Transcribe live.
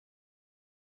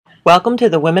Welcome to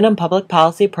the Women in Public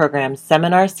Policy Program's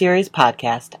Seminar Series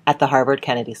podcast at the Harvard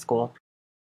Kennedy School.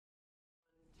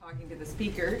 Talking to the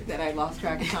speaker that I lost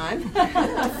track of time.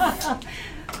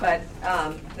 But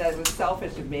that was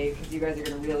selfish of me because you guys are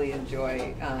going to really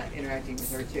enjoy interacting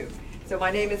with her too. So my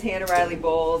name is Hannah Riley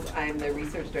Bowles. I'm the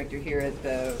research director here at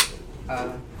the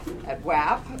at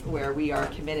WAP, where we are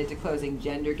committed to closing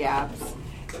gender gaps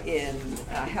in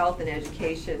health and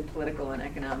education, political and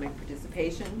economic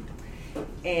participation.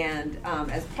 And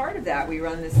as part of that, we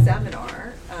run this seminar,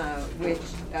 which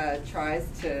has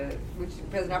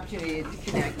an opportunity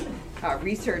to connect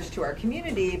research to our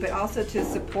community, but also to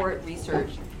support research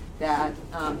that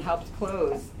helps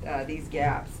close these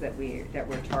gaps that we're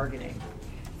targeting.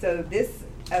 So this,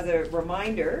 as a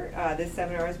reminder, this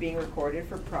seminar is being recorded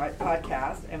for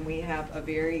podcast, and we have a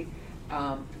very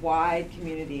wide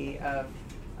community of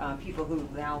people who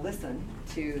now listen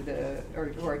to or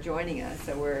who are joining us.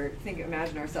 So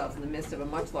imagine ourselves in the midst of a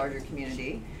much larger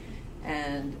community,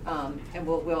 and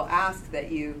we'll ask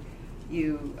that you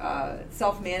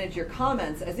self-manage your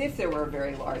comments as if there were a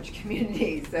very large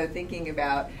community. So thinking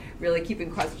about really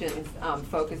keeping questions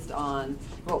focused on,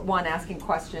 asking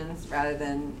questions rather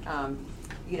than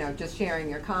just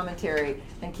sharing your commentary,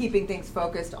 and keeping things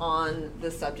focused on the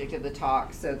subject of the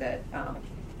talk so that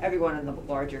everyone in the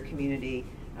larger community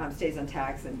stays on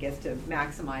task and gets to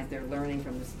maximize their learning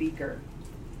from the speaker.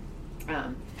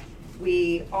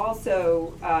 We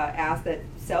also ask that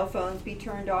cell phones be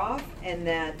turned off, and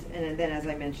then, as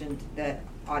I mentioned, that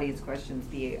audience questions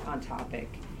be on topic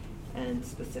and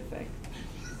specific.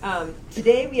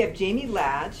 Today we have Jamie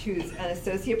Latch, who's an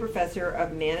associate professor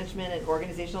of management and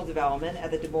organizational development at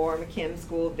the DeMoore McKim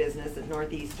School of Business at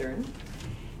Northeastern.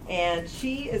 And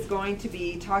she is going to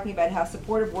be talking about how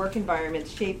supportive work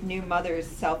environments shape new mothers'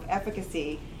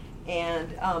 self-efficacy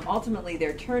and ultimately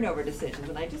their turnover decisions.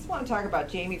 And I just want to talk about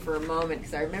Jamie for a moment,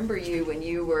 because I remember you when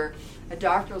you were a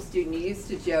doctoral student. You used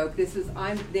to joke,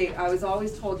 I was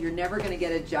always told you're never going to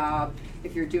get a job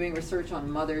if you're doing research on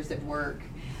mothers at work.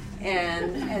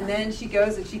 And then she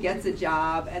goes and she gets a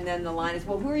job, and then the line is,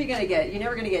 well, who are you going to get? You're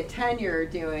never going to get tenure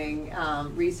doing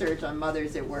research on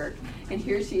mothers at work. And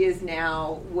here she is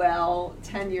now, well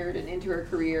tenured and into her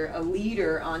career, a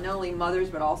leader on not only mothers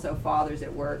but also fathers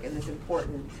at work, and this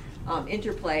important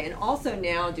interplay, and also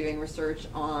now doing research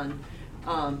on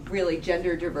really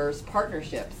gender diverse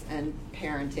partnerships and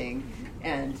parenting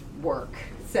and work.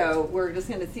 So we're just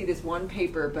going to see this one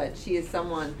paper, but she is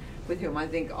someone with whom I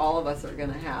think all of us are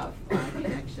going to have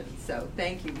connections. So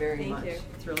thank you very much. Thank you.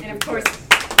 It's really and good. of course,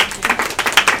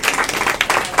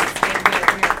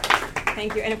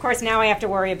 thank you. And of course, now I have to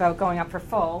worry about going up for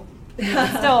full.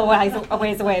 It's still a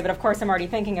ways away, but of course I'm already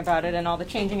thinking about it and all the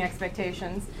changing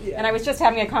expectations. Yeah. And I was just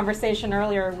having a conversation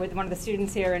earlier with one of the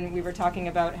students here, and we were talking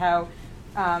about how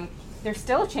there's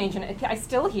still a change in it. I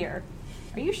still hear,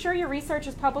 are you sure your research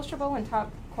is publishable in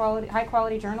high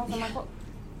quality journals? I'm like, well,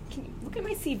 can you look at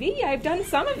my CV? I've done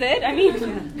some of it. I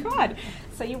mean, God.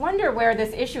 So you wonder where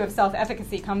this issue of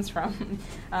self-efficacy comes from,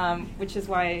 which is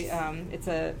why it's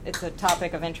a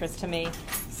topic of interest to me.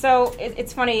 So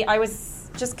it's funny. I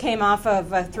just came off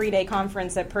of a 3-day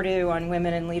conference at Purdue on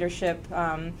women in leadership,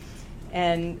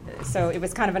 and so it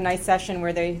was kind of a nice session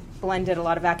where they blended a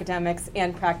lot of academics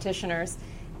and practitioners.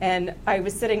 And I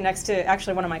was sitting next to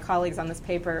actually one of my colleagues on this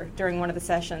paper during one of the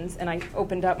sessions, and I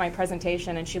opened up my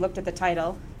presentation, and she looked at the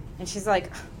title, and she's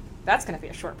like, that's going to be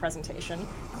a short presentation.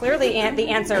 Clearly the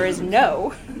answer is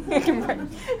no.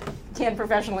 Can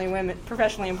professionally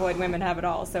employed women have it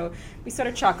all? So we sort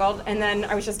of chuckled, and then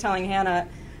I was just telling Hannah,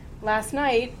 last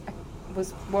night I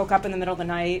woke up in the middle of the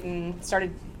night and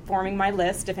started forming my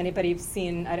list. If anybody's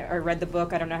seen or read the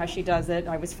book, I don't know how she does it.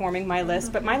 I was forming my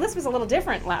list, but my list was a little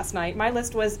different last night. My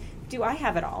list was, do I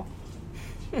have it all?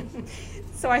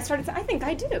 So I started to, I think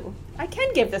I do. I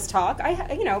can give this talk.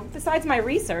 Besides my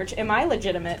research, am I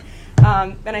legitimate?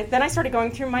 Then I started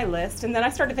going through my list, and then I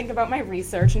started to think about my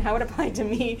research and how it applied to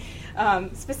me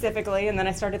specifically, and then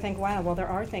I started to think, wow, well, there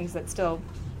are things that still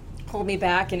hold me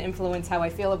back and influence how I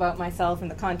feel about myself in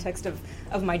the context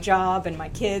of my job and my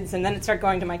kids. And then it started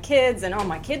going to my kids, and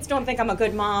my kids don't think I'm a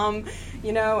good mom,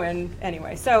 and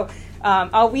anyway. So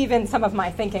I'll weave in some of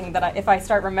my thinking that if I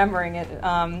start remembering it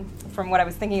from what I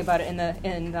was thinking about it in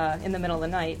the middle of the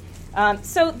night.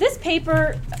 So this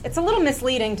paper, it's a little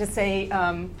misleading to say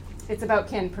it's about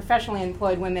can professionally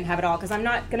employed women have it all, because I'm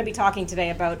not going to be talking today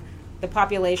about the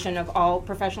population of all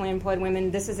professionally employed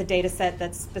women. This is a data set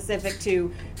that's specific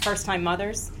to first-time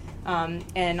mothers,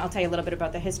 and I'll tell you a little bit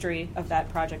about the history of that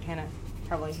project. Hannah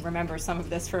probably remembers some of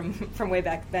this from way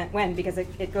back when, because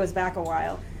it goes back a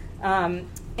while.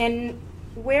 And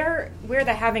where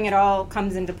the having it all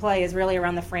comes into play is really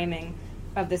around the framing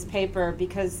of this paper,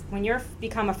 because when you're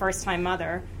become a first-time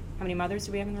mother, how many mothers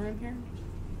do we have in the room here?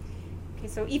 Okay,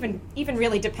 so even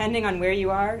really depending on where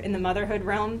you are in the motherhood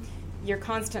realm, you're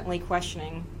constantly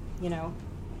questioning,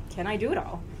 can I do it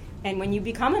all? And when you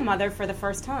become a mother for the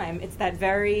first time, it's that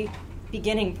very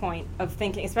beginning point of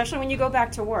thinking, especially when you go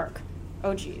back to work.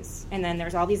 Oh geez. And then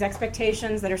there's all these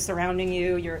expectations that are surrounding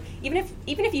you. Even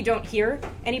if you don't hear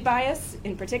any bias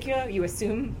in particular, you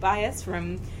assume bias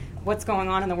from what's going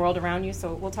on in the world around you.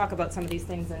 So we'll talk about some of these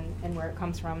things and where it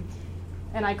comes from.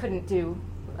 And I couldn't do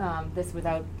this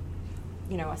without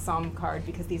a psalm card,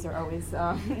 because these are always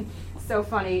so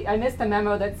funny. I missed the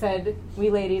memo that said, we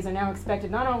ladies are now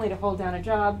expected not only to hold down a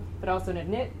job, but also to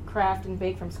knit, craft, and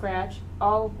bake from scratch,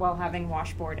 all while having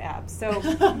washboard abs. So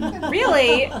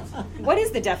really, what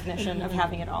is the definition of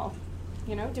having it all?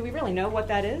 Do we really know what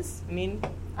that is? I mean,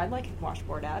 I'd like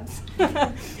washboard abs.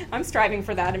 I'm striving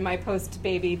for that in my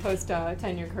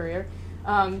post-tenure career.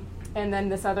 And then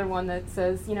this other one that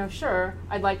says, sure,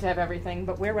 I'd like to have everything,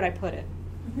 but where would I put it?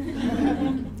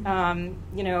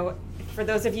 For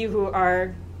those of you who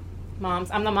are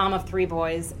moms, I'm the mom of 3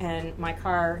 boys, and my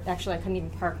car, actually I couldn't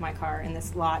even park my car in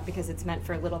this lot because it's meant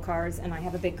for little cars, and I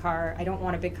have a big car. I don't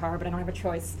want a big car, but I don't have a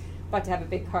choice but to have a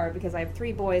big car because I have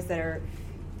 3 boys that are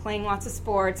playing lots of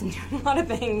sports and doing a lot of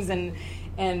things, and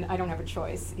I don't have a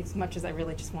choice, as much as I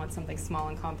really just want something small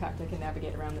and compact I can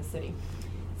navigate around the city.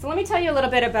 So let me tell you a little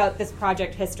bit about this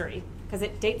project history, because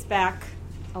it dates back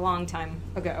a long time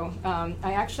ago.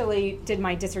 I actually did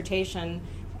my dissertation.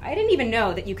 I didn't even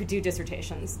know that you could do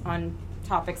dissertations on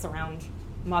topics around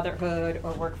motherhood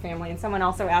or work family. And someone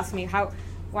also asked me,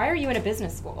 why are you in a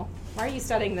business school? Why are you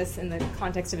studying this in the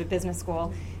context of a business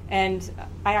school? And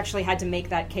I actually had to make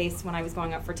that case when I was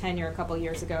going up for tenure a couple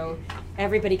years ago.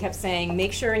 Everybody kept saying,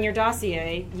 make sure in your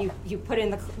dossier you put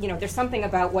in there's something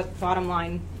about what bottom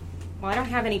line. Well, I don't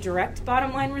have any direct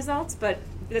bottom line results, but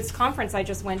this conference I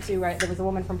just went to, there was a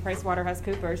woman from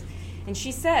PricewaterhouseCoopers, and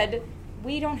she said,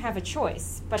 we don't have a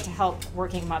choice but to help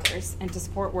working mothers and to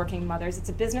support working mothers. It's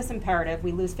a business imperative.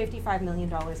 We lose $55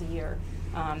 million a year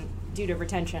due to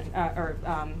retention or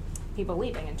people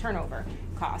leaving and turnover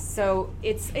costs. So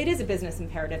it is a business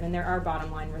imperative, and there are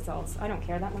bottom line results. I don't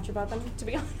care that much about them, to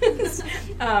be honest.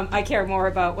 I care more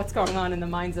about what's going on in the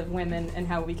minds of women and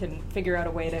how we can figure out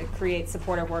a way to create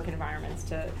supportive work environments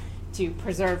to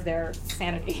preserve their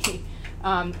sanity.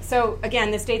 So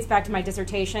again, this dates back to my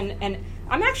dissertation, and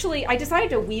I decided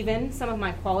to weave in some of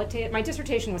my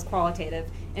dissertation was qualitative,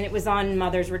 and it was on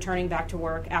mothers returning back to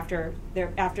work after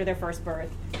their first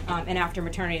birth and after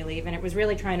maternity leave, and it was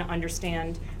really trying to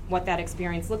understand what that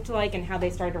experience looked like and how they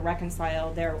started to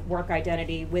reconcile their work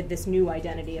identity with this new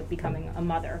identity of becoming a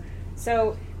mother.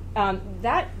 So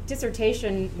that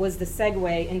dissertation was the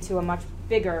segue into a much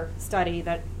bigger study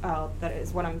that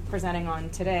is what I'm presenting on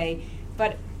today.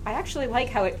 But I actually like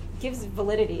how it gives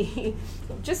validity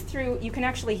just through, you can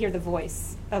actually hear the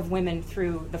voice of women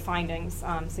through the findings,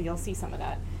 so you'll see some of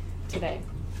that today.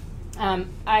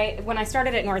 When I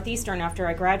started at Northeastern after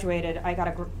I graduated, I got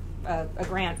a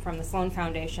grant from the Sloan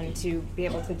Foundation to be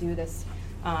able to do this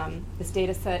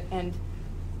data set, and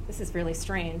this is really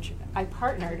strange. I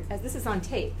partnered, as this is on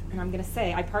tape, and I'm going to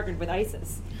say I partnered with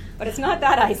ISIS, but it's not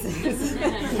that ISIS.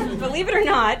 Believe it or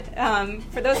not,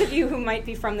 for those of you who might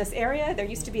be from this area, there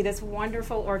used to be this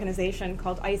wonderful organization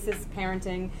called ISIS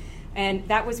Parenting, and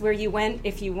that was where you went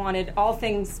if you wanted all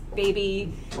things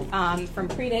baby, from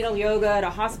prenatal yoga to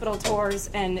hospital tours,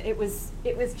 and it was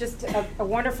just a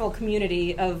wonderful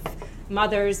community of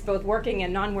mothers, both working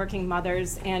and non-working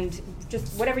mothers, and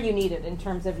just whatever you needed in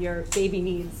terms of your baby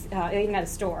needs, even at a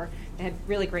store. They had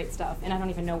really great stuff, and I don't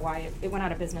even know why. It went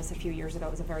out of business a few years ago.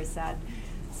 It was a very sad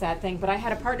thing. But I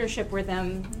had a partnership with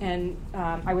them, and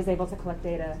I was able to collect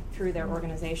data through their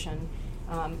organization,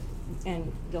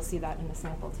 and you'll see that in the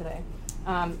sample today.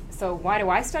 So why do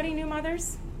I study new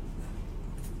mothers?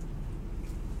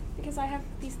 Because I have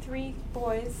these 3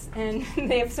 boys, and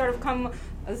they have sort of come,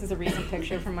 this is a recent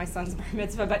picture from my son's bar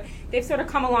mitzvah, but they've sort of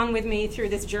come along with me through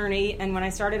this journey. And when I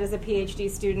started as a PhD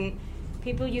student,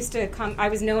 people used to come, I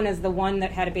was known as the one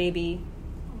that had a baby.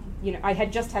 I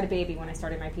had just had a baby when I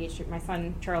started my PhD. My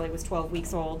son, Charlie, was 12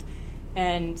 weeks old,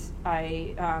 and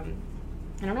I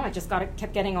don't know, I just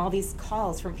kept getting all these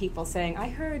calls from people saying, I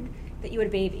heard that you had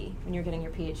a baby when you're getting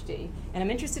your PhD, and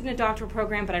I'm interested in a doctoral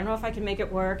program, but I don't know if I can make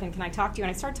it work, and can I talk to you? And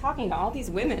I started talking to all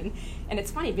these women, and it's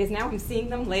funny because now I'm seeing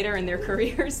them later in their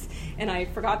careers, and I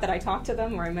forgot that I talked to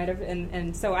them, or I might have,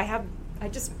 and so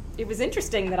it was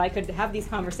interesting that I could have these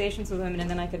conversations with women, and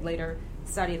then I could later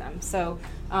study them. So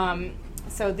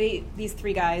So these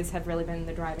three guys have really been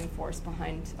the driving force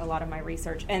behind a lot of my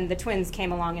research. And the twins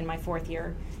came along in my 4th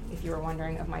year, if you were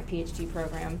wondering, of my PhD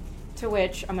program, to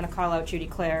which I'm going to call out Judy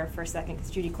Clare for a second,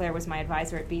 because Judy Clare was my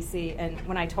advisor at BC. And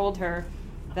when I told her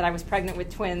that I was pregnant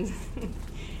with twins,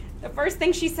 the first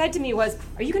thing she said to me was,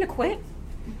 "Are you going to quit?"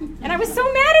 And I was so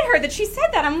mad at her that she said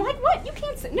that. I'm like, "What? You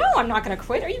can't say." "No, I'm not going to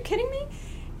quit. Are you kidding me?"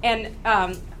 And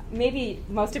maybe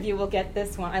most of you will get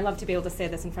this one. I love to be able to say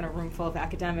this in front of a room full of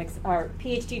academics. Our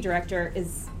PhD director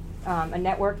is a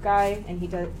network guy, and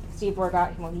Steve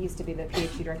Borgat, well, he used to be the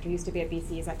PhD director. He used to be at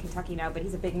BC. He's at Kentucky now, but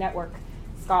he's a big network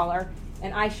scholar.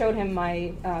 And I showed him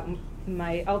my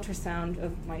ultrasound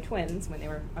of my twins when they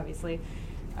were, obviously,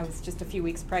 I was just a few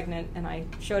weeks pregnant, and I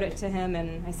showed it to him,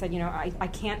 and I said, I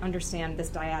can't understand this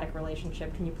dyadic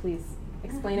relationship. Can you please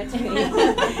explain it to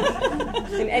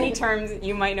me in any terms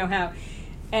you might know how?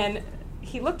 And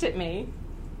he looked at me,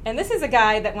 and this is a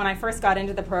guy that when I first got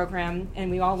into the program, and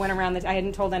we all went around, I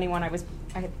hadn't told anyone I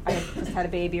had just had a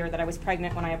baby or that I was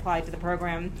pregnant when I applied to the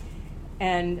program.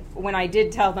 And when I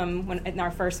did tell them in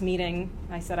our first meeting,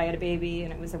 I said I had a baby,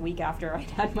 and it was a week after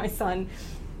I'd had my son,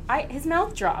 his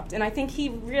mouth dropped, and I think he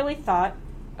really thought,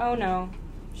 "Oh no,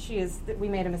 we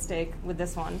made a mistake with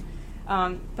this one."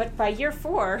 But by year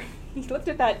 4, he looked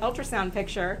at that ultrasound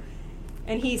picture,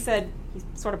 and he said, he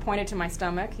sort of pointed to my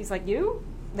stomach. He's like, "You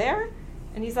there?"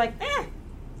 And he's like,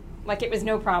 like it was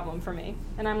no problem for me.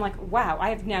 And I'm like, wow, I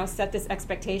have now set this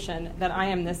expectation that I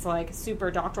am this like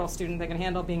super doctoral student that can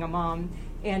handle being a mom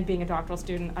and being a doctoral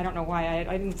student. I don't know why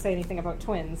I didn't say anything about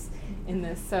twins in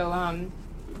this. So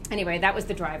anyway, that was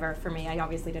the driver for me. I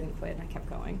obviously didn't quit. I kept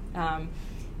going.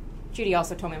 Judy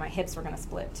also told me my hips were going to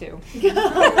split, too.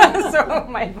 So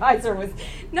my advisor was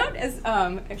not as,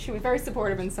 she was very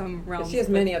supportive in some realms. She has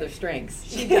many other strengths.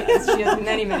 She does. She has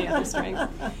many, many other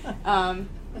strengths.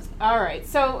 All right.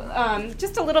 So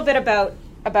just a little bit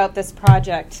about this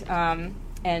project.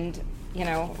 And,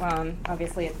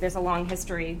 obviously there's a long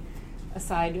history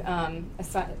aside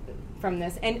from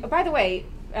this. And by the way,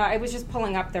 I was just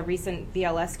pulling up the recent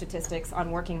BLS statistics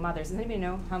on working mothers. Does anybody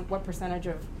know what percentage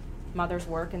of mothers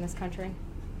work in this country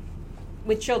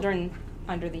with children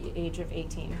under the age of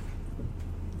 18?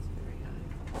 It's very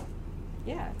high.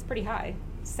 Yeah, it's pretty high,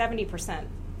 70%.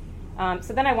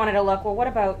 So then I wanted to look, well, what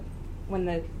about when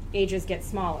the ages get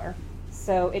smaller?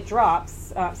 So it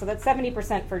drops. So that's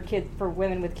 70% for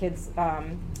women with kids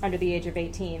under the age of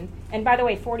 18. And by the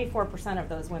way, 44% of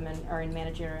those women are in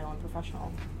managerial and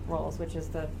professional roles, which is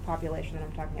the population that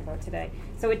I'm talking about today.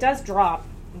 So it does drop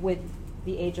with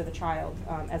the age of the child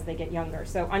as they get younger.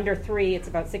 So under 3, it's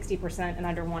about 60%, and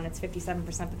under 1, it's 57%,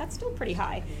 but that's still pretty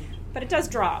high. But it does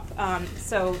drop.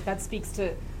 So that speaks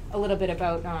to a little bit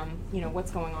about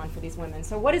what's going on for these women.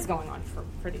 So what is going on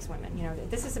for these women?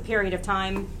 This is a period of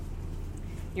time.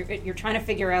 You're trying to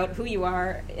figure out who you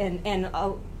are, and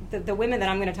the women that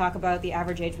I'm going to talk about, the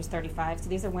average age was 35. So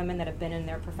these are women that have been in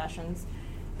their professions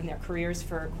in their careers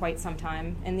for quite some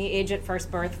time. And the age at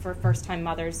first birth for first-time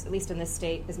mothers, at least in this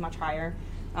state, is much higher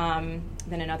than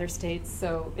in other states.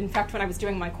 So, in fact, when I was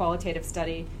doing my qualitative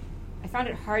study, I found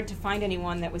it hard to find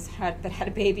anyone that had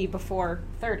a baby before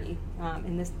 30.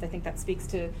 And this, I think, that speaks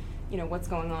to what's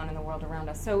going on in the world around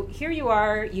us. So here you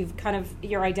are. You've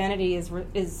your identity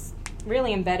is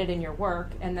really embedded in your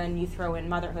work, and then you throw in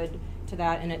motherhood to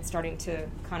that, and it's starting to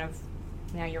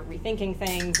now you're rethinking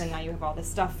things, and now you have all this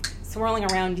stuff swirling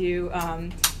around you,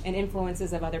 and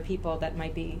influences of other people that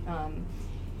might be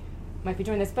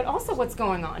doing this. But also what's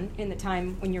going on in the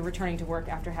time when you're returning to work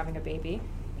after having a baby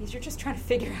is you're just trying to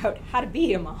figure out how to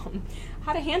be a mom,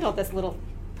 how to handle this little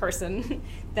person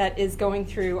that is going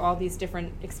through all these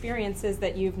different experiences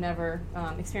that you've never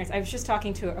experienced. I was just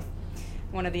talking to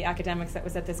one of the academics that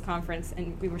was at this conference,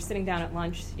 and we were sitting down at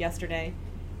lunch yesterday,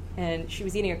 and she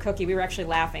was eating a cookie. We were actually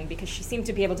laughing because she seemed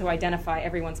to be able to identify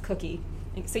everyone's cookie.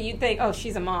 And so you'd think, oh,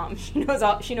 she's a mom. She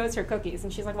knows her cookies.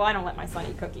 And she's like, well, I don't let my son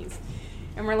eat cookies.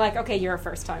 And we're like, okay, you're a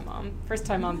first-time mom.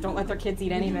 First-time moms don't let their kids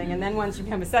eat anything. And then once you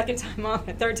become a second-time mom,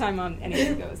 a third-time mom,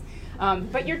 anything goes.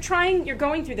 But you're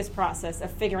going through this process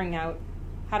of figuring out,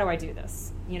 how do I do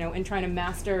this? And trying to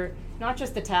master not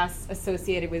just the tasks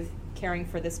associated with caring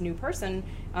for this new person,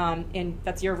 and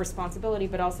that's your responsibility,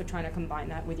 but also trying to combine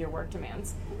that with your work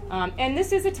demands. And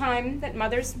this is a time that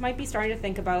mothers might be starting to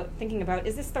thinking about,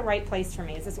 is this the right place for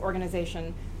me? Is this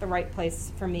organization the right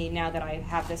place for me now that I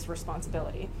have this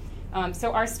responsibility?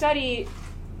 So our study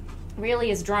really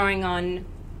is drawing on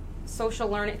social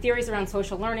learning, theories around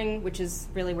social learning, which is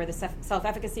really where the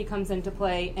self-efficacy comes into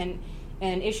play,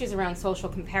 and issues around social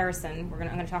comparison. I'm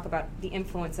going to talk about the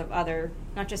influence of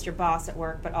not just your boss at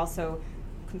work, but also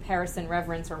comparison,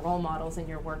 reverence, or role models in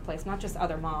your workplace, not just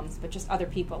other moms, but just other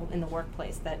people in the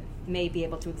workplace that may be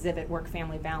able to exhibit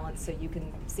work-family balance, so you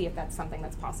can see if that's something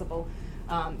that's possible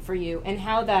for you, and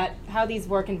how these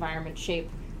work environments shape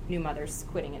new mothers'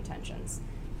 quitting intentions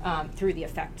through the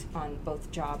effect on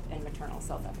both job and maternal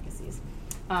self-efficacies.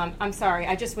 I'm sorry,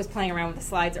 I just was playing around with the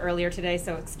slides earlier today,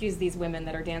 so excuse these women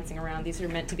that are dancing around. These are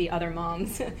meant to be other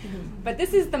moms. But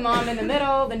this is the mom in the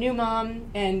middle, the new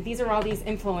mom, and these are all these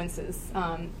influences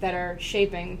that are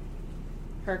shaping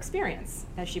her experience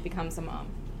as she becomes a mom.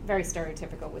 Very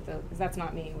stereotypical because that's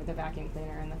not me with the vacuum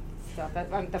cleaner and the stuff.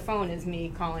 The phone is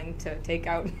me calling to take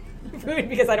out food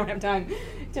because I don't have time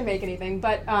to make anything.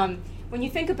 But when you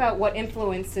think about what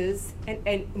influences,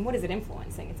 and what is it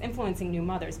influencing? It's influencing new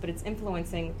mothers, but it's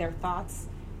influencing their thoughts,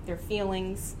 their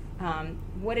feelings,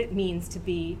 what it means to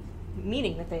be,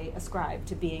 meaning that they ascribe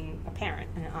to being a parent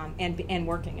and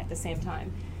working at the same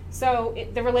time. So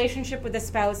the relationship with the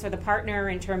spouse or the partner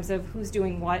in terms of who's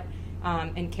doing what,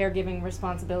 and caregiving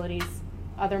responsibilities,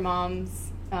 other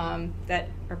moms that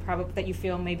you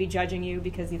feel may be judging you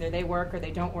because either they work or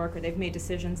they don't work, or they've made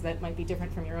decisions that might be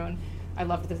different from your own. I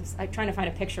loved this. I'm trying to find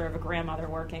a picture of a grandmother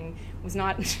working. It was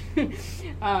not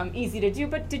easy to do,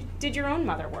 but did your own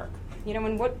mother work? You know,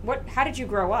 and how did you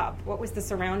grow up? What was the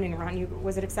surrounding around you?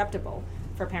 Was it acceptable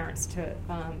for parents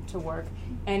to work?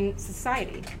 And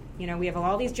society, you know, we have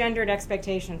all these gendered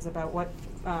expectations about what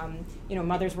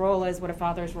mother's role is, what a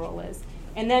father's role is.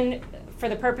 And then for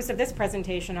the purpose of this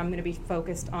presentation, I'm going to be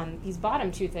focused on these bottom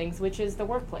two things, which is the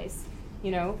workplace.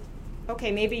 You know,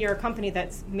 okay, maybe you're a company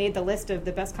that's made the list of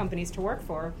the best companies to work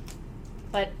for,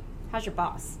 but how's your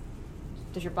boss?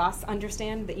 Does your boss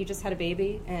understand that you just had a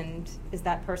baby, and is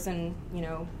that person, you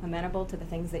know, amenable to the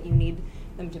things that you need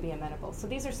them to be amenable? So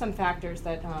these are some factors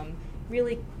that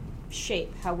really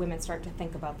shape how women start to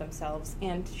think about themselves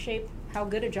and shape how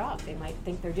good a job they might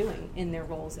think they're doing in their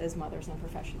roles as mothers and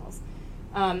professionals.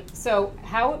 And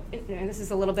this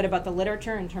is a little bit about the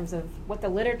literature in terms of what the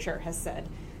literature has said.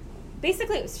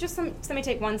 Basically, it's just let me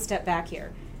take one step back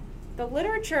here. The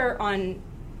literature on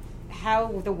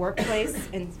how the workplace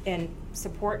and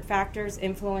support factors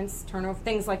influence turnover,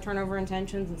 things like turnover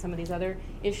intentions and some of these other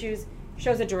issues,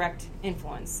 shows a direct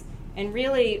influence. And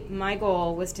really, my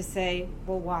goal was to say,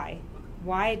 well, why?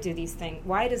 Why do these things?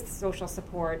 Why does the social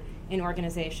support in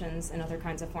organizations and other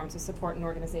kinds of forms of support in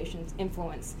organizations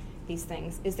influence these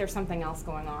things? Is there something else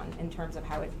going on in terms of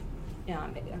how it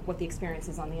what the experience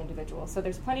is on the individual? So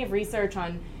there's plenty of research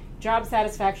on job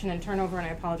satisfaction and turnover, and I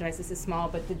apologize, this is small,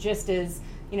 but the gist is,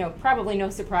 you know, probably no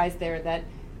surprise there that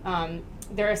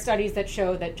there are studies that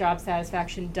show that job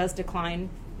satisfaction does decline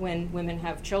when women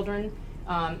have children,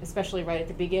 especially right at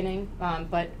the beginning.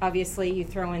 But obviously, you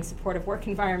throw in supportive work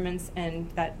environments, and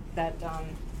that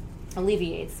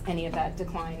alleviates any of that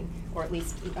decline, or at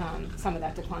least some of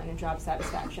that decline in job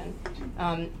satisfaction.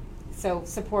 So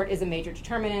support is a major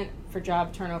determinant for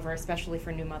job turnover, especially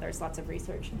for new mothers. Lots of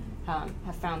research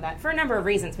have found that for a number of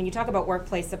reasons. When you talk about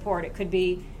workplace support, it could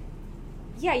be,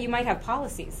 yeah, you might have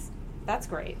policies. That's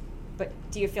great. But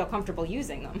do you feel comfortable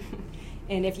using them?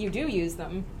 And if you do use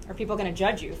them, are people going to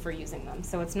judge you for using them?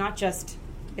 So it's not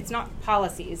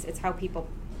policies, it's how people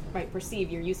might perceive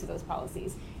your use of those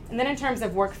policies. And then in terms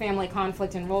of work-family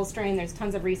conflict and role strain, there's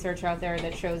tons of research out there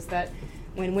that shows that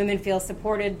when women feel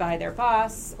supported by their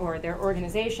boss or their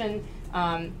organization,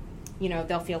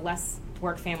 they'll feel less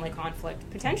work-family conflict,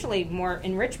 potentially more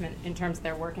enrichment in terms of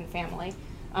their work and family.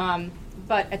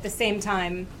 But at the same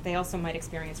time, they also might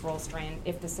experience role strain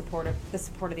if the support of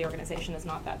the organization is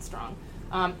not that strong.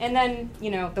 And then,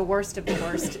 the worst of the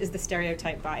worst is the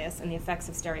stereotype bias and the effects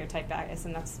of stereotype bias.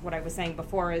 And that's what I was saying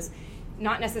before, is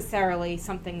not necessarily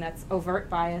something that's overt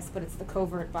bias, but it's the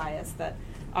covert bias that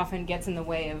often gets in the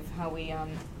way of how we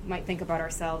might think about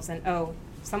ourselves. And,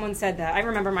 someone said that. I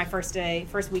remember my first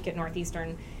week at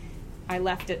Northeastern. I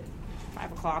left at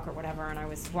 5 o'clock or whatever, and I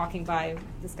was walking by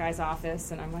this guy's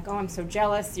office, and I'm like, I'm so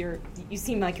jealous. You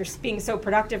seem like you're being so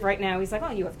productive right now. He's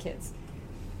like, you have kids.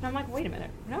 And I'm like, wait a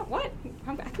minute. No, what?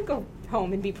 I can go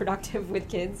home and be productive with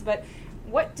kids, but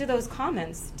what do those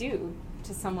comments do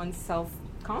to someone's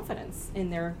self-confidence in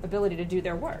their ability to do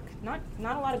their work? Not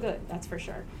a lot of good, that's for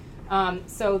sure.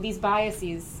 So these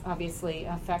biases obviously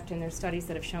affect, and there's studies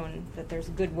that have shown that there's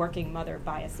good working mother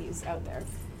biases out there.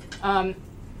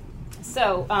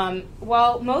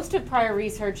 While most of prior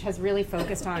research has really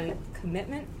focused on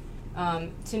commitment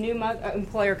to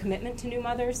employer commitment to new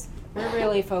mothers, we're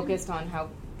really focused on how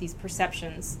these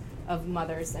perceptions of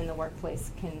mothers in the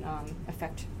workplace can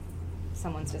affect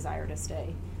someone's desire to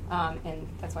stay. And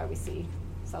that's why we see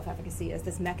self-efficacy as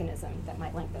this mechanism that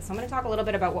might link this. So I'm going to talk a little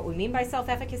bit about what we mean by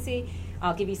self-efficacy.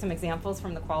 I'll give you some examples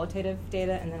from the qualitative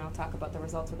data, and then I'll talk about the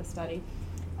results of the study.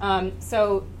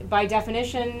 So by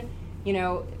definition,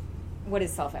 what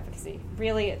is self-efficacy?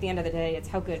 Really, at the end of the day, it's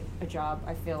how good a job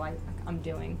I feel like I'm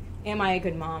doing. Am I a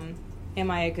good mom?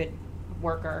 Am I a good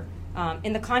worker?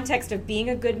 In the context of being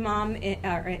a good mom,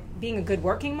 or being a good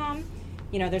working mom,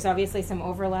 there's obviously some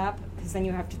overlap, because then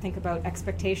you have to think about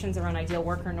expectations around ideal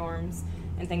worker norms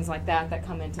and things like that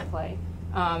come into play.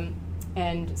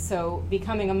 And so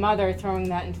becoming a mother, throwing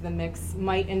that into the mix,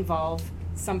 might involve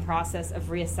some process of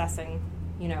reassessing,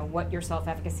 what your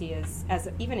self-efficacy is, as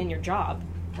even in your job,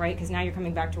 right? Because now you're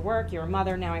coming back to work, you're a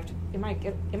mother, now I have to, am I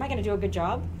going to do a good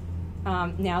job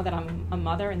now that I'm a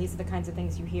mother? And these are the kinds of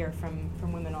things you hear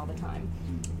from women all the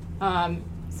time.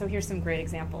 So here's some great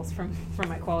examples from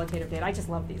my qualitative data. I just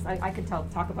love these. I could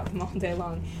talk about them all day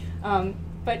long.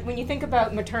 But when you think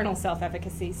about maternal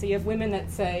self-efficacy, so you have women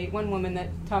that say, one woman that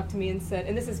talked to me and said,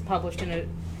 and this is published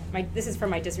this is from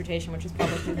my dissertation, which is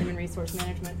published in Human Resource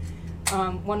Management.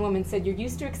 One woman said, you're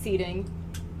used to exceeding,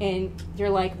 and you're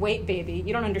like, wait, baby,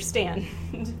 you don't understand.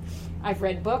 I've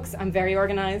read books, I'm very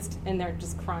organized, and they're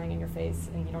just crying in your face,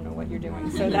 and you don't know what you're doing.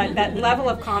 So that level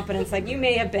of confidence, like you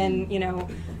may have been,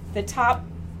 the top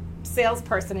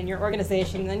salesperson in your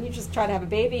organization, and then you just try to have a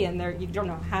baby, and you don't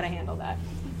know how to handle that.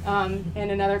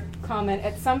 And another comment,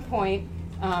 at some point,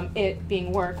 it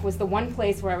being work was the one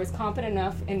place where I was competent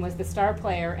enough and was the star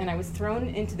player, and I was thrown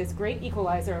into this great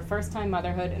equalizer of first-time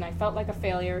motherhood, and I felt like a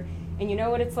failure. And you know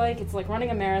what it's like? It's like running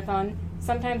a marathon,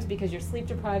 sometimes because you're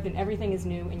sleep-deprived and everything is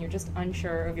new, and you're just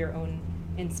unsure of your own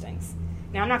instincts.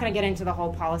 Now, I'm not going to get into the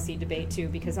whole policy debate, too,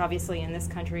 because obviously in this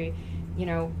country,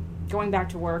 going back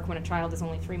to work when a child is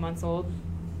only 3 months old,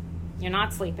 you're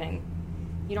not sleeping.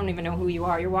 You don't even know who you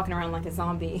are. You're walking around like a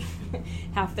zombie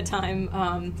half the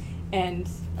time. And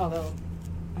although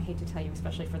I hate to tell you,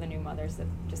 especially for the new mothers, that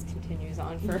just continues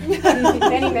on for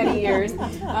many, many years.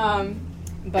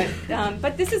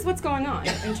 But this is what's going on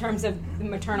in terms of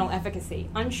maternal efficacy.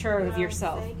 Unsure of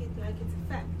yourself. I'm saying it like it's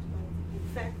a fact. But in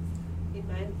fact,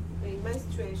 in my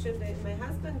situation, my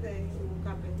husband woke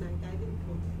up at night. I didn't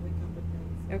wake up at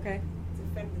night. Okay. It's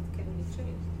a fact that can be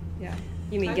changed. Yeah.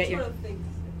 You mean get your things.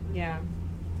 Yeah.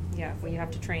 Well, you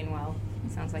have to train well.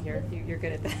 Sounds like you're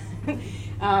good at that.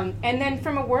 And then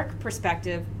from a work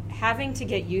perspective, having to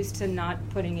get used to not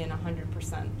putting in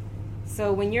 100%.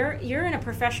 So when you're in a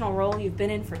professional role you've been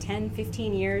in for 10,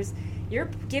 15 years, you're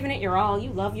giving it your all.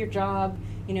 You love your job.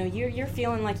 You're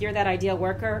feeling like you're that ideal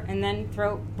worker, and then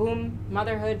boom,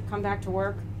 motherhood, come back to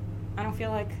work. I don't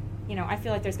feel like, I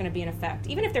feel like there's going to be an effect,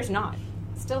 even if there's not.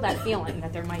 Still that feeling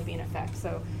that there might be an effect.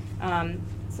 So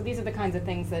these are the kinds of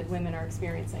things that women are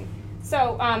experiencing.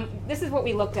 So this is what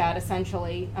we looked at,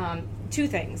 essentially. Two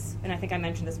things, and I think I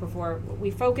mentioned this before.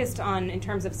 We focused on, in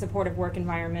terms of supportive work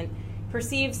environment,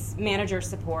 perceives manager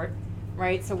support,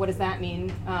 right? So what does that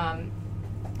mean?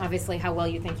 Obviously, how well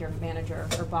you think your manager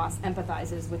or boss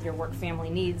empathizes with your work-family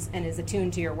needs and is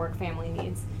attuned to your work-family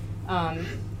needs.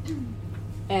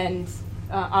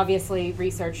 Obviously,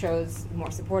 research shows the more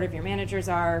supportive your managers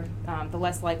are, the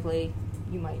less likely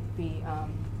you might be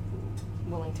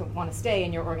willing to want to stay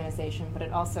in your organization, but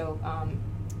it also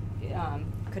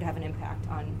could have an impact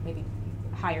on maybe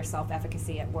higher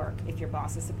self-efficacy at work if your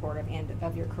boss is supportive and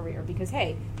of your career. Because,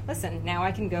 hey, listen, now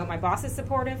I can go, my boss is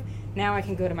supportive, now I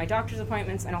can go to my doctor's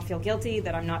appointments, I don't feel guilty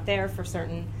that I'm not there for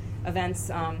certain events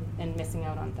and missing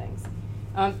out on things.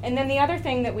 And then the other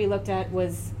thing that we looked at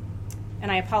was, and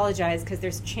I apologize because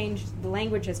the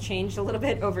language has changed a little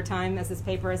bit over time as this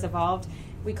paper has evolved.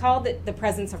 We called it the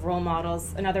presence of role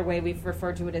models. Another way we've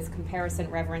referred to it is comparison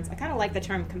reverence. I kind of like the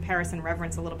term comparison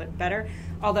reverence a little bit better,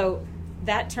 although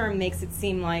that term makes it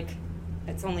seem like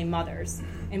it's only mothers.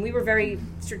 And we were very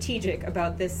strategic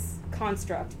about this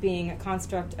construct being a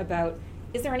construct about,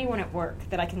 is there anyone at work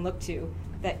that I can look to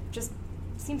that just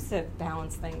seems to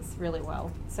balance things really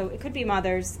well? So it could be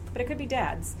mothers, but it could be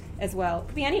dads as well. It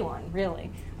could be anyone,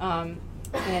 really.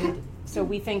 And so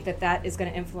we think that is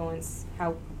going to influence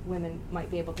how women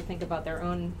might be able to think about their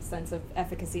own sense of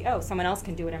efficacy. Oh, someone else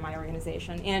can do it in my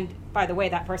organization. And by the way,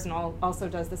 that person also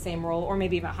does the same role or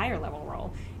maybe even a higher level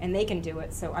role, and they can do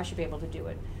it, so I should be able to do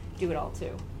it all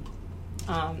too.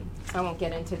 I won't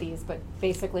get into these, but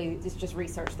basically it's just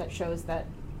research that shows that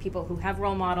people who have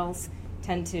role models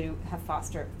tend to have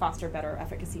foster better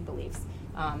efficacy beliefs,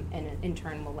 and in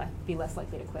turn will be less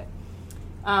likely to quit.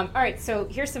 All right, so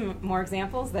here's some more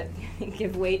examples that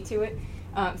give weight to it.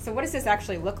 So what does this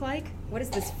actually look like? What does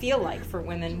this feel like for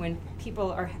women when people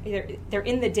they're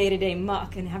in the day-to-day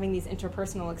muck and having these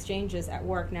interpersonal exchanges at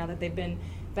work now that they've been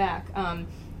back?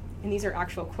 and these are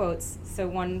actual quotes. So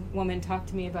one woman talked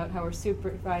to me about how her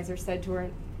supervisor said to her,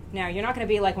 "Now you're not going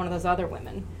to be like one of those other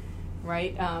women,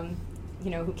 right?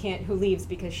 Who leaves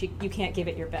because you can't give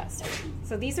it your best."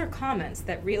 So these are comments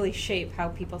that really shape how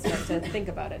people start to think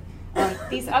about it.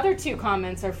 These other two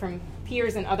comments are from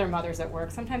peers and other mothers at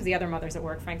work. Sometimes the other mothers at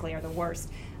work, frankly, are the worst.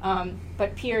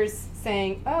 But peers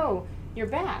saying, "Oh, you're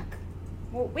back.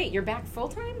 Well, wait, you're back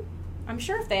full-time? I'm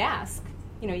sure if they ask,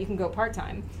 you can go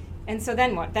part-time." And so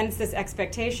then what? Then it's this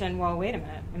expectation, well, wait a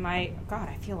minute, God,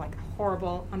 I feel like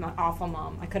I'm an awful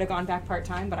mom. I could have gone back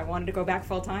part-time, but I wanted to go back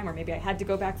full-time, or maybe I had to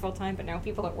go back full-time, but now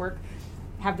people at work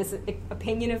have this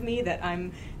opinion of me that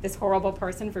I'm this horrible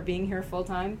person for being here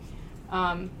full-time.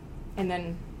 And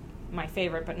then my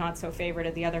favorite, but not so favorite,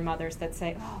 are the other mothers that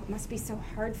say, "Oh, it must be so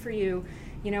hard for you.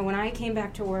 When I came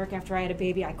back to work after I had a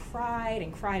baby, I cried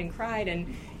and cried and cried."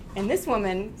 And this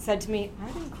woman said to me,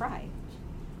 "I didn't cry.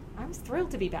 I was thrilled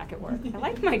to be back at work. I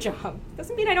like my job.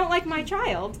 Doesn't mean I don't like my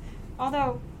child,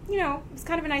 although, it was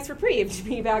kind of a nice reprieve to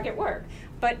be back at work."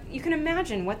 But you can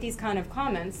imagine what these kind of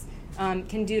comments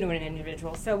can do to an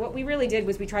individual. So what we really did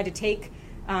was we tried to take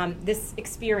this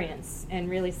experience and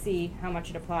really see how much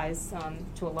it applies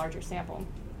to a larger sample.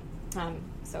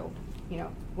 So,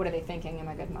 what are they thinking? Am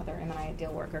I a good mother? Am I an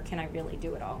ideal worker? Can I really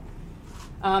do it all?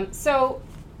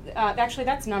 Actually,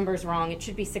 that's numbers wrong. It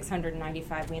should be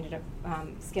 695. We ended up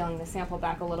scaling the sample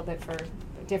back a little bit for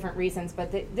different reasons.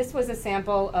 But this was a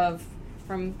sample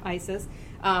from ICES,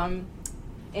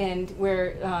 and where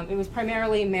it was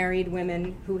primarily married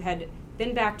women who had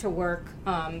been back to work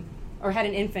or had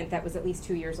an infant that was at least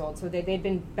 2 years old. So they'd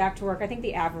been back to work. I think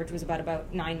the average was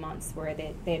about 9 months where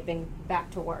they had been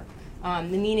back to work. The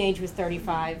mean age was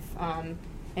 35,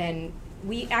 and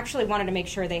we actually wanted to make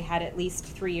sure they had at least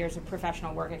 3 years of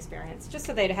professional work experience, just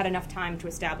so they'd had enough time to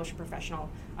establish a professional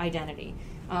identity.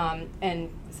 And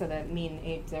so the mean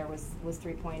age there was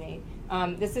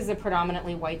 3.8. This is a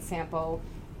predominantly white sample,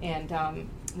 and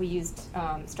we used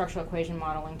structural equation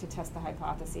modeling to test the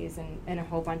hypotheses, and a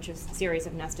whole bunch of series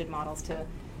of nested models to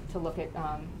look at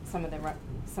some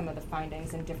of the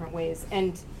findings in different ways,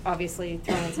 and obviously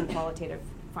throw in some qualitative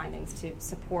findings to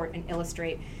support and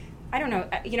illustrate. I don't know.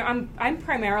 I'm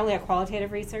primarily a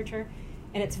qualitative researcher,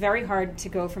 and it's very hard to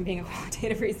go from being a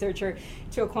qualitative researcher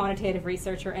to a quantitative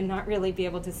researcher and not really be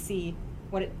able to see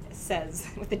what it says,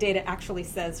 what the data actually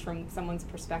says from someone's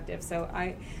perspective. So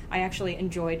I actually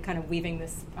enjoyed kind of weaving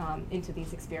this into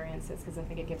these experiences because I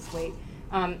think it gives weight.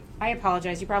 I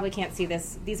apologize. You probably can't see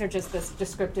this. These are just this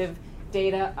descriptive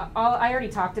data. I already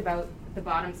talked about the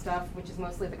bottom stuff, which is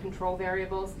mostly the control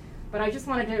variables. But I just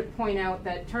wanted to point out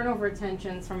that turnover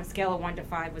attentions from a scale of 1 to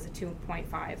 5 was a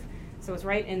 2.5. So it's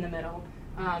right in the middle.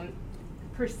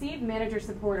 Perceived manager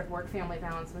support of work-family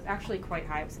balance was actually quite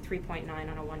high. It was a 3.9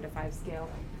 on a 1 to 5 scale.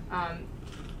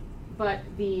 But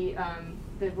the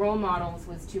role models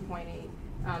was 2.8.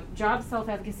 Job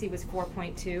self-efficacy was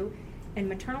 4.2. And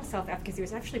maternal self-efficacy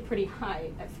was actually pretty high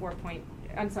at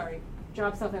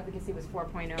job self-efficacy was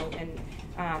 4.0,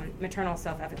 and maternal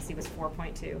self-efficacy was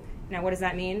 4.2. Now, what does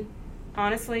that mean?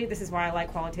 Honestly, this is why I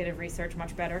like qualitative research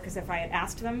much better, because if I had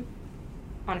asked them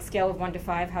on a scale of 1 to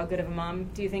 5, how good of a mom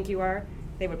do you think you are?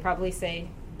 They would probably say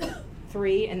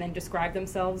 3 and then describe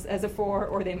themselves as a 4,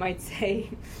 or they might say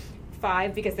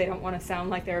 5 because they don't want to sound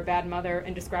like they're a bad mother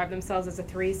and describe themselves as a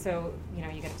 3, so, you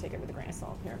got to take it with a grain of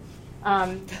salt here.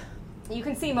 You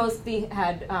can see most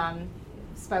had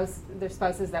their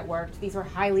spouses that worked. These were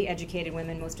highly educated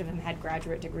women. Most of them had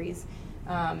graduate degrees.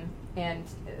 And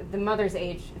the mother's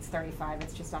age, it's 35.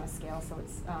 It's just on a scale, so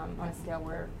it's on a scale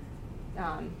where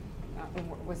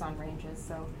it was on ranges.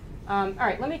 So, all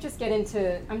right, let me just get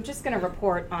into, I'm just going to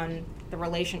report on the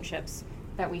relationships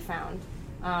that we found.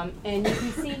 And you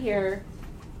can see here,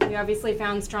 we obviously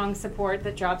found strong support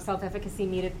that job self-efficacy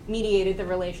mediated the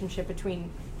relationship between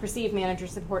perceived manager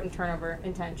support and turnover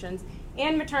intentions,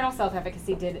 and maternal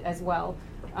self-efficacy did as well,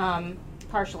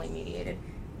 partially mediated.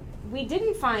 We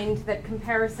didn't find that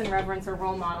comparison, reference, or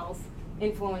role models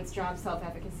influence job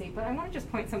self-efficacy, but I want to just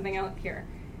point something out here.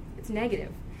 It's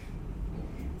negative,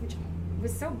 which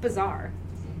was so bizarre.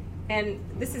 And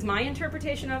this is my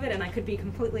interpretation of it, and I could be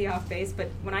completely off base, but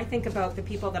when I think about the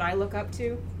people that I look up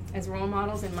to as role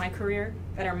models in my career,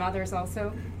 that are mothers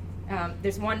also,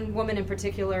 there's one woman in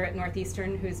particular at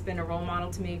Northeastern who's been a role model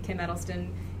to me, Kim Edelston.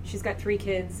 She's got 3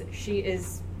 kids. She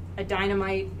is a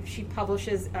dynamite. She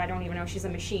publishes, I don't even know, she's a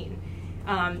machine.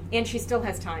 And she still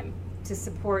has time to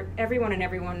support everyone and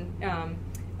everyone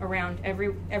around,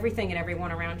 everything and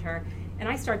everyone around her. And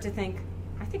I start to think,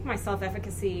 I think my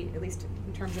self-efficacy, at least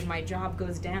in terms of my job,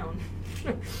 goes down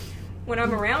when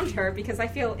I'm around her because I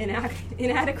feel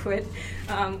inadequate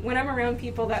when I'm around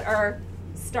people that are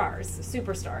stars,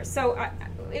 superstars. So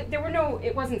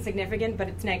it wasn't significant, but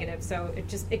it's negative. So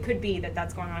it could be that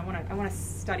that's going on. I want to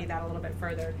study that a little bit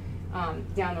further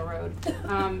down the road.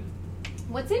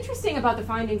 What's interesting about the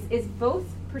findings is both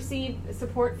perceived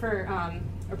support for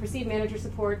or perceived manager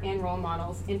support and role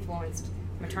models influenced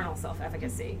maternal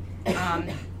self-efficacy.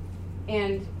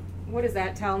 And what does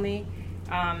that tell me?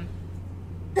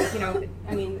 They're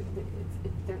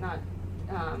not,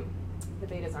 the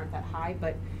betas aren't that high,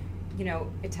 but,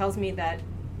 it tells me that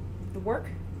the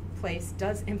workplace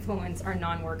does influence our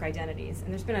non-work identities.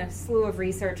 And there's been a slew of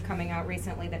research coming out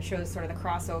recently that shows sort of the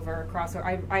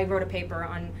crossover. I wrote a paper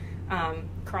on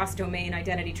cross-domain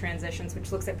identity transitions,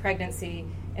 which looks at pregnancy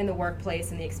in the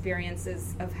workplace and the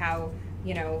experiences of how,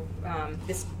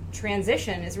 this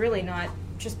transition is really not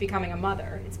just becoming a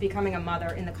mother. It's becoming a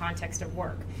mother in the context of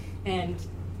work. And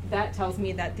that tells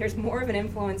me that there's more of an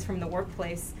influence from the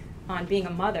workplace on being a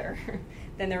mother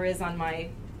than there is on my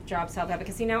job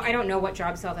self-efficacy. Now, I don't know what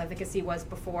job self-efficacy was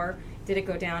before. Did it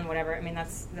go down? Whatever. I mean,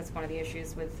 that's one of the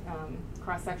issues with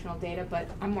cross-sectional data, but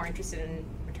I'm more interested in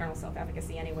maternal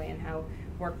self-efficacy anyway and how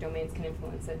work domains can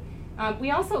influence it.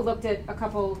 We also looked at a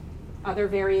couple other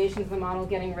variations of the model,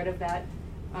 getting rid of that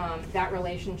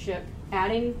relationship,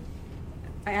 adding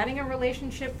a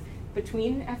relationship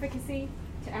between efficacy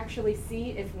to actually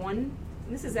see if one,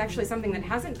 this is actually something that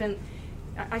hasn't been,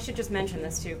 I should just mention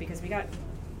this too, because we got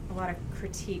a lot of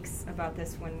critiques about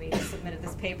this when we submitted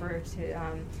this paper to,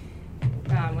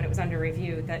 when it was under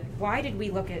review, that why did we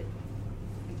look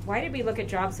at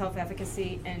job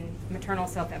self-efficacy and maternal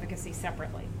self-efficacy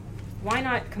separately? Why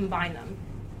not combine them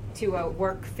to a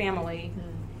work family?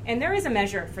 And there is a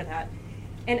measure for that.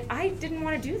 And I didn't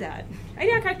want to do that.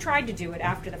 I tried to do it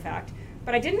after the fact,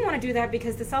 but I didn't want to do that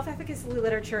because the self-efficacy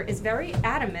literature is very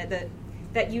adamant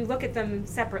that you look at them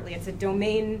separately. It's a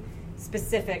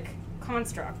domain-specific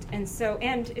construct, and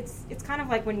it's kind of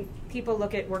like when people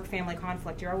look at work-family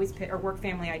conflict, you're always or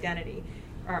work-family identity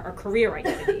or career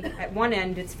identity. At one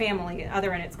end, it's family; at the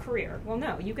other end, it's career. Well,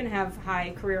 no, you can have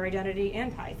high career identity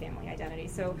and high family identity.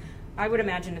 So I would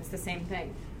imagine it's the same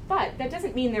thing. But that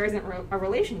doesn't mean there isn't a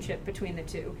relationship between the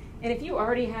two. And if you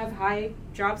already have high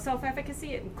job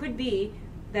self-efficacy, it could be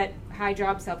that high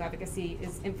job self-efficacy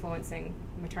is influencing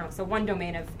maternal. So one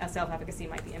domain of self-efficacy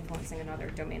might be influencing another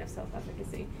domain of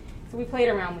self-efficacy. So we played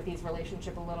around with these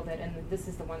relationship a little bit, and this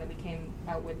is the one that we came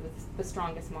out with the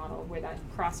strongest model, where that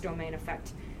cross-domain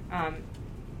effect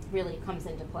really comes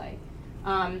into play.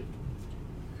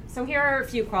 So here are a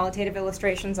few qualitative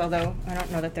illustrations, although I don't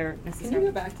know that they're necessary. Can you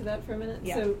go back to that for a minute?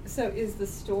 Yeah. So is the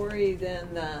story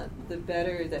then that the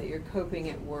better that you're coping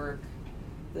at work,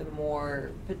 the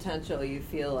more potential you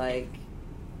feel like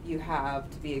you have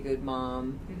to be a good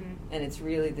mom, and it's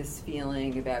really this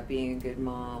feeling about being a good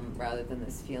mom rather than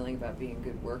this feeling about being a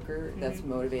good worker that's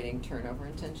motivating turnover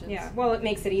intentions? Yeah, well, it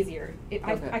makes it easier.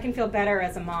 I can feel better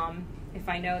as a mom if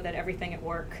I know that everything at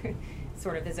work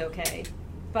sort of is okay.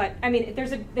 But I mean,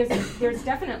 there's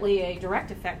definitely a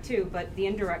direct effect too. But the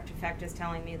indirect effect is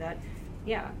telling me that,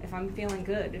 yeah, if I'm feeling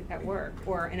good at work,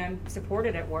 and I'm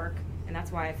supported at work, and that's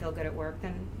why I feel good at work,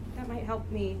 then that might help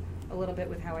me a little bit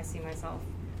with how I see myself,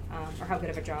 or how good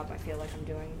of a job I feel like I'm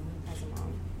doing as a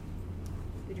mom.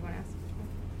 Did you want to ask?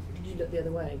 Did you look the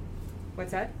other way?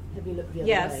 What's that? Have you looked the other way?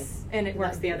 Yes, and it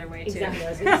works the other way too. Exactly. I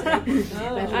was going to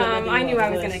say. I knew I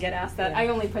was going to get asked that. Yeah. I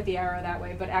only put the arrow that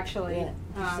way, but actually,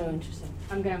 so interesting.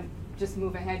 I'm going to just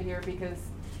move ahead here because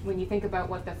when you think about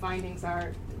what the findings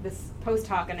are, this post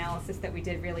hoc analysis that we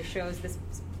did really shows this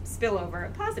spillover,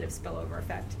 a positive spillover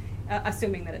effect,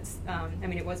 assuming that it's,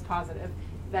 it was positive,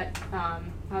 that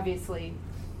obviously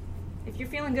if you're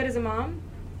feeling good as a mom,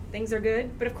 things are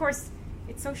good, but of course,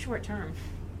 it's so short term.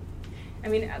 I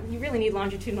mean, you really need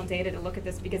longitudinal data to look at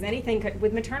this because anything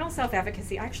with maternal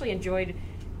self-efficacy, I actually enjoyed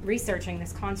researching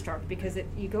this construct because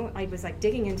I was like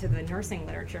digging into the nursing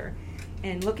literature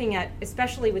and looking at,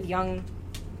 especially with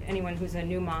anyone who's a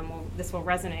new mom, this will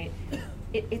resonate.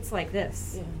 It's like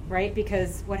this, right?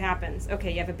 Because what happens?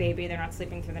 Okay, you have a baby, they're not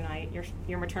sleeping through the night,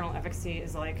 your maternal efficacy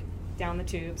is like down the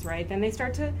tubes, right? Then they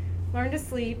start to learn to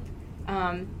sleep,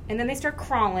 and then they start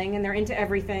crawling and they're into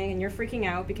everything and you're freaking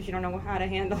out because you don't know how to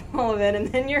handle all of it, and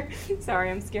then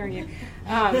sorry, I'm scaring you.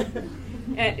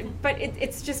 But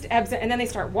it's just ebbs, and then they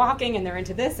start walking and they're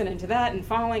into this and into that and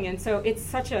falling, and so it's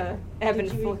such a ebb and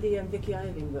flow. Did you read the Vicky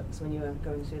Iovine books when you were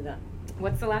going through that?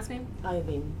 What's the last name?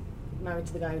 Iovine, married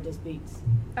to the guy who does Beats.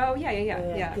 Oh,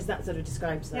 yeah. Because that sort of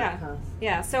describes that path.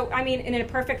 Yeah, so I mean, in a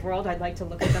perfect world, I'd like to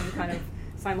look at them kind of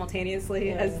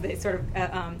simultaneously as they sort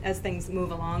of, as things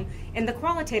move along. And the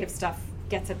qualitative stuff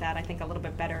gets at that, I think, a little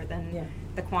bit better than Yeah.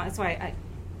 the quant. That's why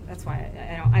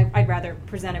I'd rather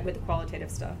present it with the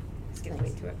qualitative stuff. Just get Thanks.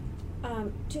 weight to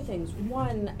it. Two things.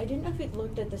 One, I didn't know if you'd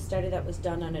looked at the study that was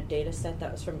done on a data set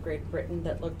that was from Great Britain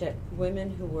that looked at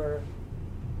women who were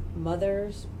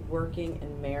mothers, working,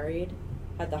 and married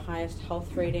had the highest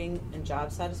health rating and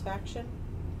job satisfaction.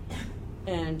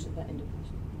 And That indication.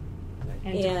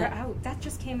 And that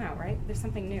just came out, right? There's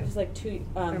something new. it was like the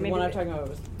maybe one I'm the- talking about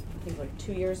was, I think, like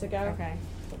 2 years ago. Okay.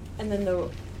 And then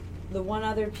the one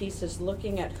other piece is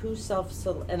looking at who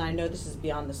and I know this is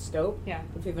beyond the scope. Yeah.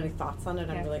 If you have any thoughts on it,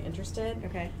 Yeah. I'm really interested.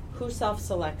 Okay. Who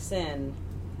self-selects in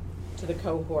to the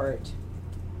cohort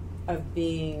of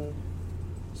being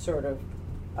sort of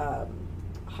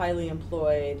highly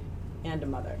employed and a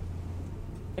mother?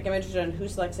 Like, I'm interested in who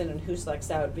selects in and who selects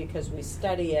out because we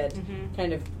study it Mhm.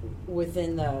 kind of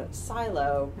within the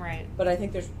silo. Right. But I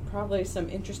think there's probably some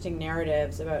interesting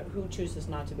narratives about who chooses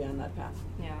not to be on that path.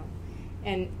 Yeah.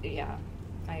 And yeah,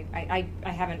 I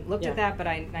haven't looked Yeah. at that, but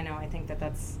I know, I think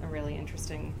that's a really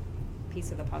interesting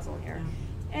piece of the puzzle here.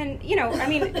 Yeah. And, I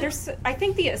mean, I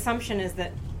think the assumption is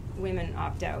that women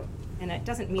opt out. And it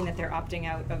doesn't mean that they're opting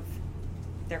out of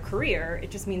their career.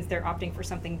 It just means they're opting for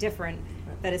something different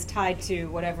that is tied to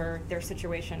whatever their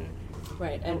situation.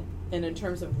 Right, and in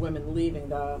terms of women leaving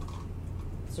the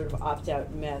sort of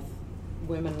opt-out myth,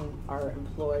 women are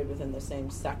employed within the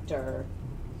same sector,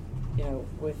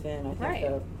 within, I think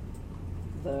Right.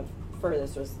 the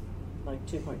furthest was like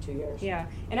 2.2 years. Yeah,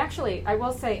 and actually, I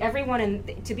will say, everyone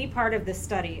to be part of this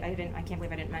study, I can't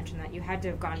believe I didn't mention that, you had to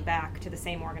have gone back to the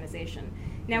same organization.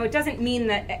 Now, it doesn't mean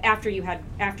that after your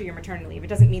maternity leave, it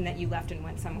doesn't mean that you left and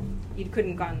went somewhere. You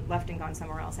couldn't left and gone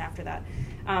somewhere else after that.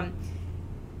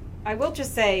 I will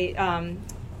just say,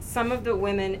 some of the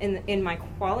women in my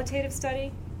qualitative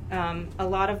study, a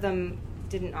lot of them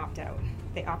didn't opt out.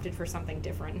 They opted for something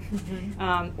different,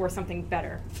 or something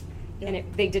better. And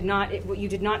you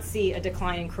did not see a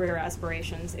decline in career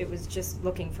aspirations. It was just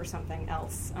looking for something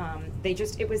else.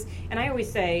 And I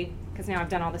always say, because now I've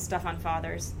done all this stuff on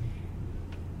fathers,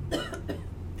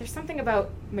 there's something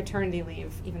about maternity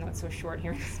leave, even though it's so short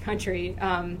here in this country,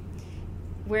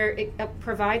 where it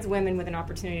provides women with an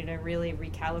opportunity to really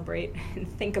recalibrate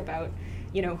and think about,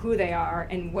 who they are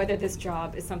and whether this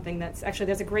job is something that's actually.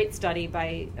 There's a great study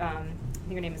by I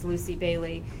think her name is Lucy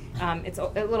Bailey. It's a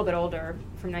little bit older,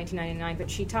 from 1999, but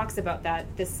she talks about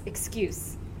this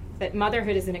excuse that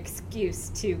motherhood is an excuse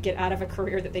to get out of a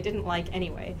career that they didn't like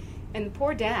anyway. And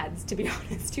poor dads, to be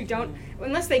honest, who don't,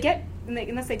 unless they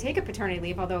take a paternity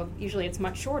leave, although usually it's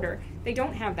much shorter, they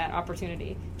don't have that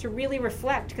opportunity to really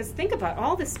reflect. Because think about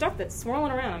all this stuff that's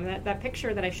swirling around. That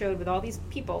picture that I showed with all these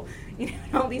people,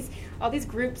 all these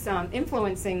groups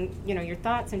influencing, your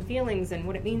thoughts and feelings and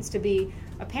what it means to be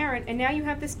a parent. And now you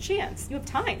have this chance. You have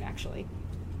time, actually.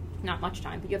 Not much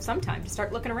time, but you have some time to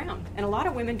start looking around. And a lot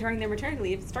of women during their maternity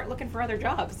leave start looking for other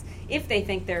jobs if they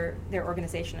think their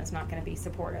organization is not going to be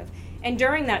supportive. And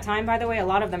during that time, by the way, a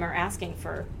lot of them are asking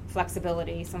for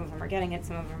flexibility. Some of them are getting it,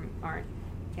 some of them aren't.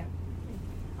 Yeah.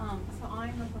 So I'm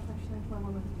a professional employed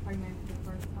woman who's pregnant for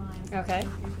the first time. Okay.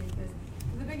 I appreciate this.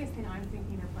 The biggest thing I'm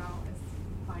thinking about is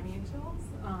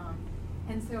financials.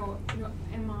 And so,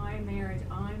 in my marriage,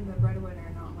 I'm the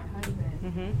breadwinner, not my husband.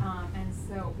 Mm-hmm. And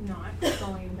so not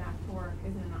going back to work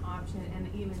isn't an option. And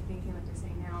even thinking, like you're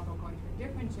saying now, about going to a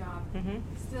different job, Mm-hmm.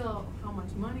 still how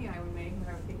much money I would make when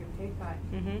I would take a pay cut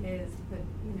Mm-hmm. is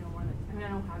one of the, I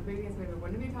don't have babies, but it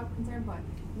wouldn't be a top concern, but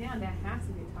now that has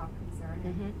to be a top concern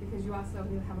Mhm. because you also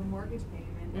have a mortgage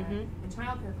payment Mhm. and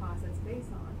childcare costs that's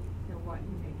based on what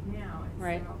you make now. And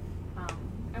Right. so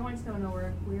I wanted to know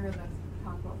where the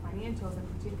talk about financials, and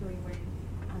particularly when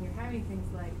you're having things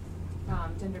like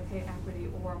gender pay equity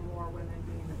or more women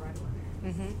being the breadwinner.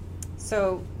 Mm-hmm.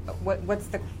 So, what's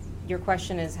your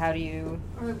question is, how do you?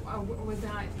 Or was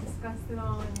that discussed at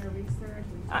all in your research?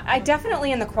 I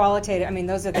definitely in the qualitative. I mean,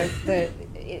 those are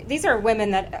these are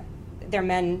women that their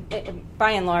men.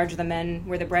 By and large, the men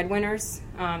were the breadwinners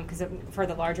because for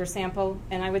the larger sample.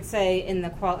 And I would say in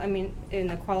the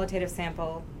qualitative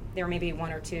sample, there may be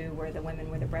one or two where the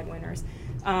women were the breadwinners.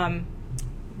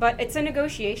 But it's a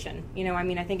negotiation.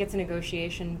 I think it's a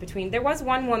negotiation between. There was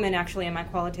one woman actually in my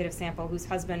qualitative sample whose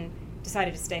husband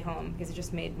decided to stay home because it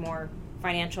just made more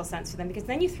financial sense to them. Because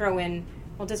then you throw in,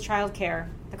 well, does childcare,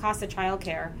 the cost of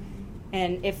childcare,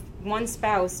 and if one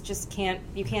spouse just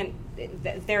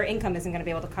their income isn't going to be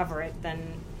able to cover it, then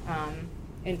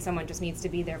and someone just needs to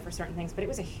be there for certain things. But it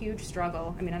was a huge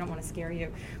struggle. I don't want to scare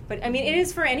you, but it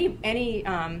is for any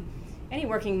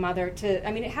working mother to.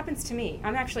 It happens to me.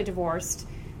 I'm actually divorced.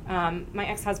 My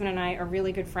ex-husband and I are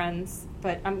really good friends,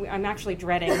 but I'm actually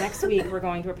dreading. Next week we're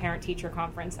going to a parent-teacher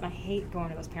conference, and I hate going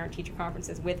to those parent-teacher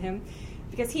conferences with him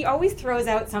because he always throws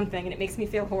out something, and it makes me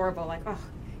feel horrible, like, oh,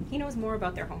 he knows more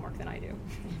about their homework than I do.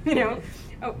 You know?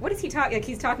 Oh, what is he talking? Like,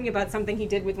 he's talking about something he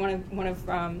did with one of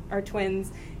our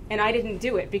twins, and I didn't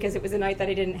do it because it was a night that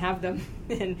I didn't have them.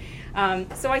 And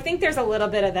so I think there's a little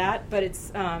bit of that, but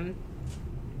it's,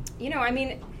 you know, I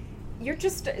mean,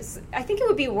 I think it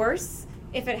would be worse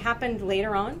if it happened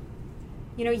later on.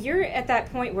 You know, you're at that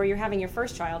point where you're having your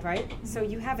first child, right? So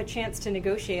you have a chance to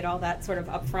negotiate all that sort of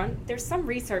upfront. There's some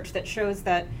research that shows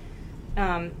that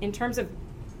in terms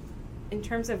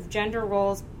of gender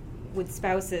roles with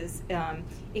spouses,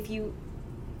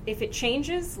 if it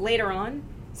changes later on,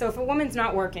 so if a woman's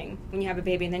not working when you have a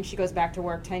baby and then she goes back to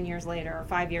work 10 years later or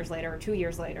 5 years later or 2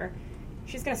 years later,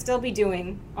 she's going to still be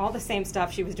doing all the same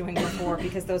stuff she was doing before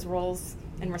because those roles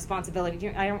and responsibility.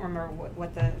 I don't remember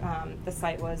what the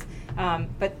site was,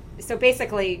 but so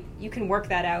basically you can work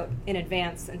that out in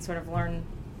advance and sort of learn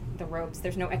the ropes.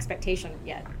 There's no expectation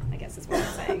yet, I guess is what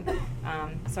I'm saying.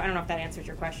 So I don't know if that answers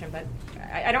your question, but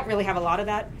I don't really have a lot of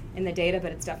that in the data,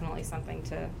 but it's definitely something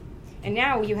to. And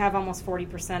now you have almost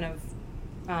 40% of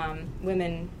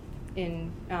women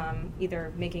in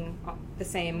either making the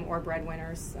same or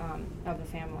breadwinners of the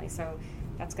family. So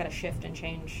that's got to shift and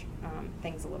change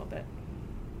things a little bit.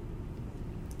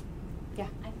 Yeah.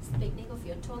 At the beginning of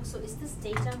your talk, so is this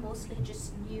data mostly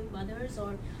just new mothers,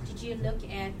 or did you look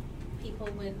at people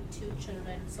with 2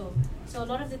 children? So a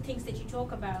lot of the things that you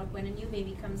talk about when a new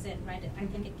baby comes in, right? I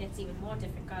think it gets even more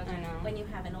difficult when you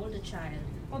have an older child.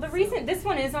 Well, the reason this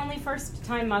one is only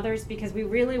first-time mothers because we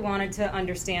really wanted to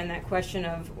understand that question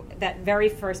of that very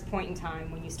first point in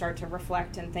time when you start to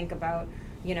reflect and think about,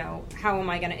 you know, how am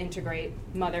I going to integrate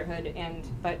motherhood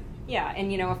but yeah,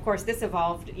 and you know, of course, this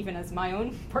evolved even as my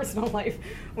own personal life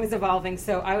was evolving.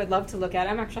 So I would love to look at it.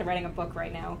 I'm actually writing a book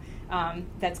right now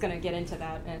that's going to get into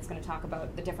that, and it's going to talk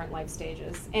about the different life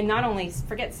stages. And not only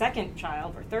forget second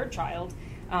child or third child,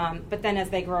 but then as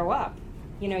they grow up,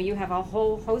 you know, you have a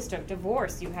whole host of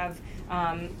divorce. You have,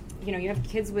 you know, you have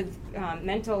kids with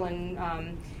mental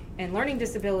and learning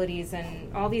disabilities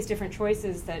and all these different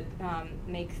choices that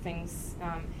make things.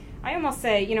 I almost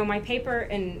say, you know, my paper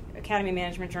in Academy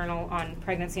Management Journal on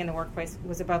pregnancy in the workplace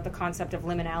was about the concept of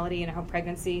liminality and how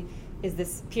pregnancy is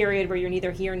this period where you're neither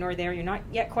here nor there. You're not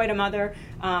yet quite a mother,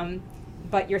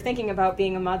 but you're thinking about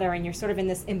being a mother, and you're sort of in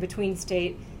this in-between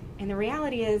state. And the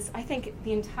reality is, I think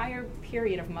the entire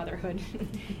period of motherhood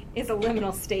is a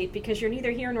liminal state because you're neither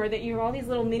here nor there. You have all these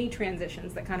little mini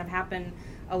transitions that kind of happen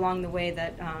along the way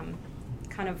that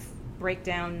kind of break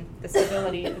down the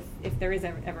stability if there is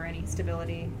ever any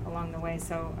stability along the way.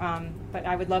 So, but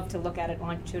I would love to look at it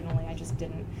longitudinally. I just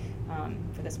didn't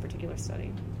for this particular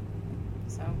study.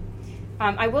 So,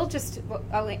 I will just,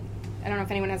 I don't know if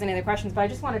anyone has any other questions, but I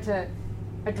just wanted to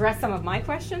address some of my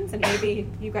questions, and maybe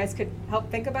you guys could help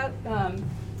think about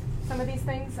some of these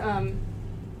things.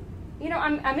 You know,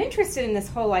 I'm interested in this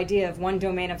whole idea of one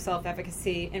domain of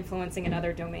self-efficacy influencing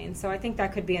another domain. So I think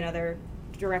that could be another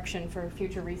direction for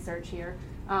future research here.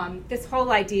 This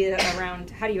whole idea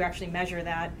around how do you actually measure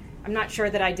that, I'm not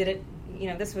sure that I did it, you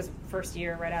know, this was first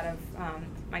year right out of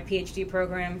my PhD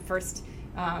program, first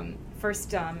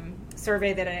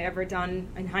survey that I ever done.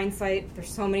 In hindsight, there's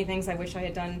so many things I wish I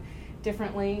had done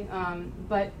differently,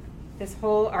 but this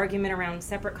whole argument around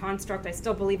separate construct, I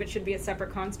still believe it should be a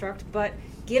separate construct, but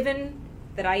given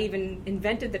that I even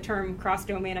invented the term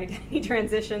cross-domain identity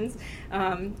transitions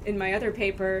in my other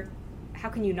paper, how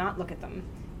can you not look at them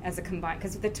as a combined?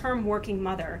 Because the term working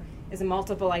mother is a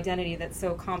multiple identity that's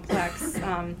so complex,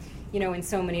 you know, in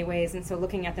so many ways, and so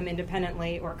looking at them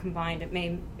independently or combined, it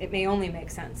may only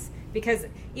make sense. Because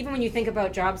even when you think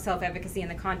about job self-efficacy in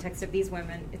the context of these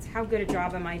women, it's how good a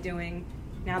job am I doing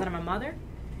now that I'm a mother,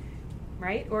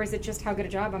 right? Or is it just how good a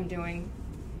job I'm doing,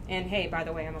 and hey, by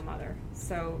the way, I'm a mother.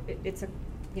 So it's a,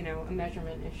 you know, a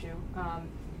measurement issue.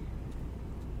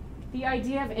 The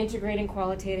idea of integrating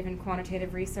qualitative and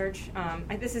quantitative research,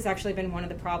 this has actually been one of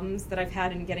the problems that I've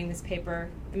had in getting this paper.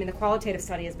 I mean, the qualitative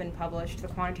study has been published. The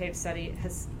quantitative study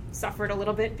has suffered a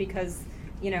little bit because,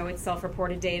 you know, it's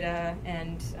self-reported data,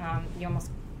 and you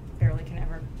almost barely can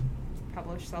ever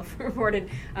publish self-reported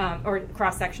or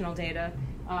cross-sectional data.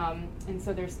 And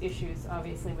so there's issues,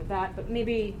 obviously, with that. But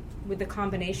maybe with the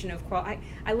combination of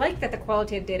I like that the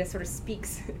qualitative data sort of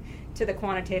speaks to the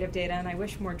quantitative data, and I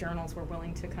wish more journals were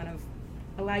willing to kind of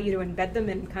allow you to embed them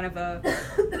in kind of a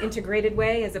integrated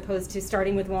way as opposed to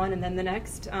starting with one and then the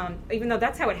next, even though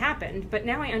that's how it happened. But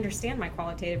now I understand my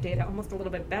qualitative data almost a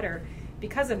little bit better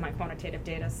because of my quantitative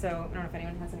data. So I don't know if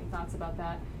anyone has any thoughts about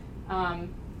that.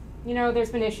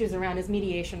 there's been issues around, is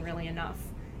mediation really enough?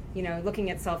 Looking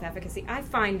at self-efficacy. I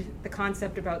find the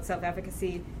concept about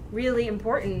self-efficacy really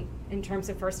important in terms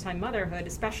of first-time motherhood,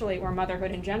 especially, or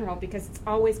motherhood in general, because it's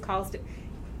always called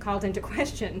into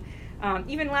question.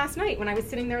 Even last night when I was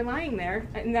sitting there lying there,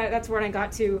 and that's when I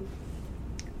got to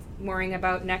worrying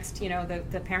about next,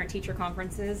 the parent-teacher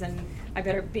conferences, and I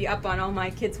better be up on all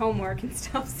my kids' homework and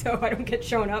stuff so I don't get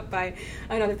shown up by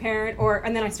another parent.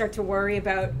 And then I start to worry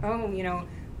about,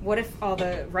 what if all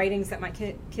the writings that my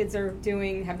kids are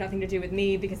doing have nothing to do with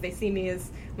me because they see me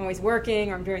as I'm always working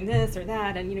or I'm doing this or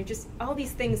that, and just all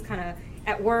these things kind of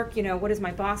at work. What does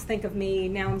my boss think of me?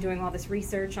 Now I'm doing all this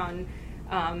research on,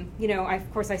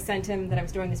 of course I sent him that I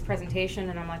was doing this presentation,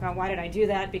 and I'm like, oh, why did I do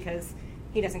that? Because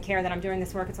he doesn't care that I'm doing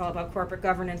this work. It's all about corporate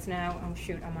governance now. Oh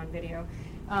shoot, I'm on video.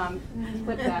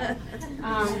 Clip that.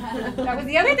 That was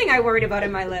the other thing I worried about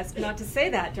in my list, not to say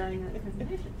that during the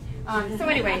presentation. So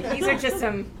anyway, these are just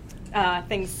some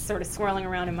things sort of swirling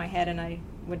around in my head, and I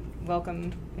would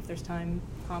welcome, if there's time,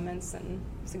 comments and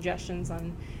suggestions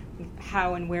on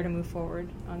how and where to move forward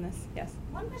on this. Yes?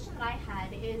 One question that I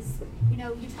had is,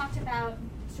 you talked about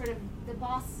sort of the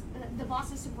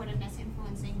boss's supportiveness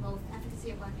influencing both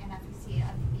efficacy at work and efficacy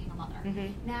of being a mother.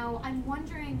 Mm-hmm. Now, I'm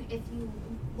wondering if you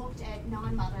looked at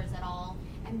non-mothers at all,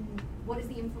 and what is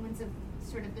the influence of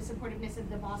sort of the supportiveness of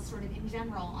the boss sort of in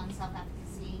general on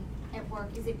self-efficacy at work?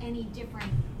 Is it any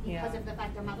different because of the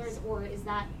fact they're mothers, or is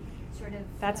that sort of...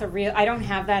 That's I don't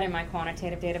have that in my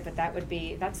quantitative data, but that would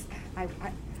be,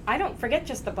 I don't forget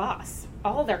just the boss,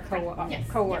 all their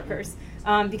co-workers.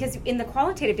 Because in the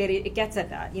qualitative data, it gets at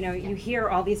that. You hear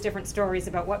all these different stories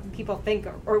about what people think,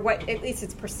 or what, at least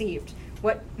it's perceived,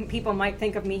 what people might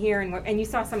think of me here, and you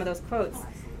saw some of those quotes,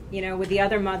 with the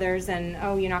other mothers, and,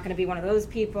 oh, you're not going to be one of those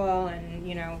people, and,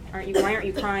 why aren't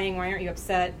you crying, why aren't you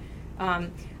upset? I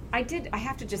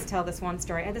have to just tell this one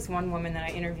story. I had this one woman that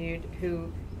I interviewed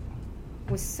who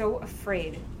was so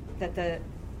afraid that that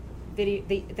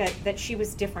she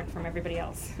was different from everybody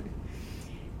else.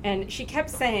 And she kept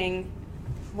saying,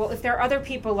 well, if there are other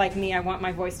people like me, I want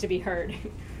my voice to be heard.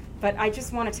 But I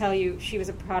just want to tell you, she was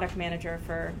a product manager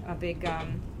for a big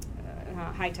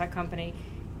high-tech company,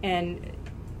 and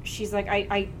she's like,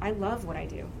 I love what I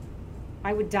do.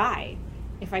 I would die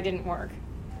if I didn't work.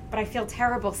 But I feel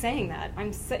terrible saying that.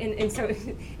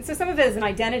 So some of it is an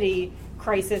identity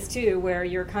crisis too, where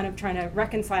you're kind of trying to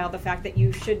reconcile the fact that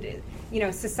you should,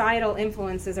 societal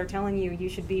influences are telling you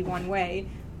should be one way,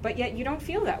 but yet you don't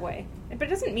feel that way. But it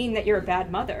doesn't mean that you're a bad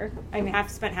mother. I mean,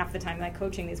 I've spent half the time like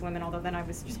coaching these women, although then I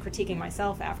was just critiquing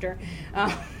myself after.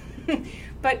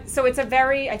 But so it's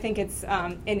I think it's,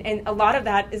 and a lot of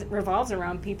that revolves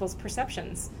around people's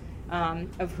perceptions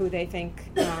of who they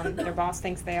think their boss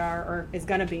thinks they are or is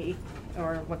going to be,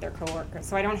 or what their coworker.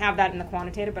 So I don't have that in the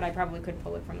quantitative, but I probably could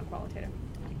pull it from the qualitative.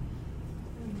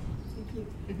 Thank you.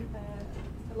 Mm-hmm.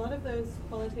 A lot of those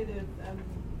qualitative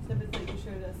snippets that you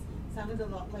showed us sounded a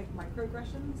lot like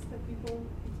microaggressions that people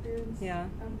experience,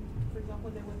 for example,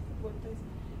 in their workplace.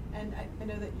 And I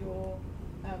know that your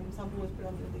sample was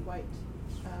predominantly white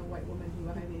women who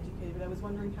were highly educated, but I was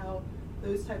wondering how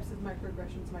those types of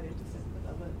microaggressions might intersect with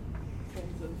other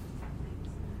forms of...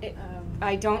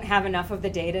 I don't have enough of the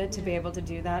data to be able to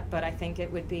do that, but I think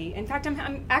it would be... In fact,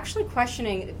 I'm actually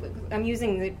questioning... I'm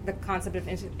using the concept of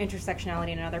intersectionality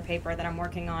in another paper that I'm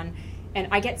working on, and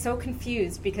I get so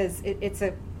confused because it's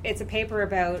a paper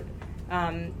about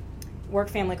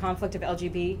work-family conflict of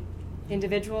LGBT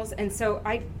individuals, and so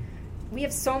we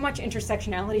have so much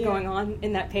intersectionality going on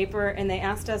in that paper, and they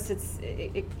asked us,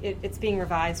 it's being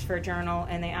revised for a journal,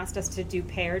 and they asked us to do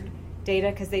paired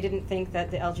data because they didn't think that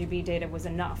the LGBT data was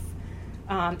enough.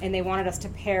 And they wanted us to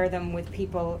pair them with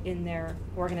people in their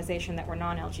organization that were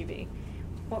non-LGBT.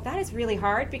 Well, that is really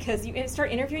hard because you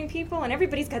start interviewing people and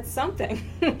everybody's got something.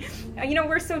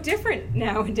 We're so different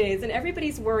nowadays, and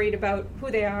everybody's worried about who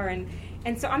they are,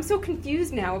 and so I'm so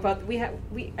confused now about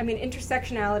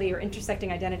intersectionality or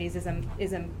intersecting identities is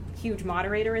a huge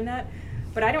moderator in that,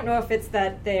 but I don't know if it's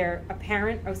that they're a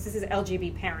parent. This is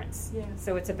LGBT parents,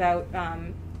 so it's about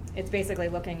it's basically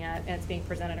looking at, and it's being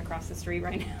presented across the street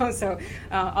right now. So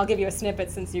I'll give you a snippet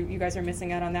since you guys are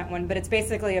missing out on that one, but it's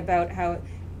basically about how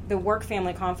the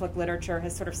work-family conflict literature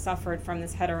has sort of suffered from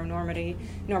this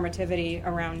heteronormativity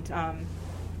around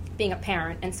being a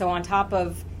parent, and so on top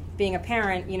of being a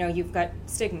parent, you've got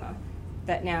stigma-based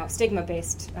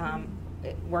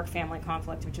work-family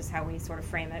conflict, which is how we sort of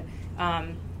frame it.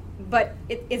 But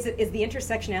is the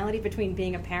intersectionality between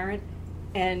being a parent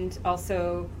and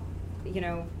also,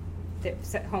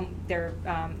 their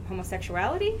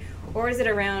homosexuality, or is it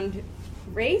around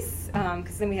race,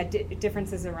 because then we had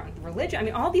differences around religion. I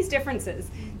mean, all these differences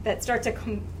that start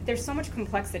to there's so much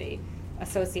complexity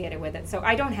associated with it. So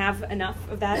I don't have enough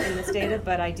of that in this data,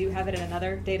 but I do have it in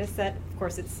another data set. Of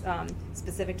course, it's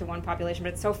specific to one population,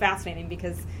 but it's so fascinating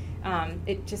because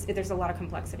there's a lot of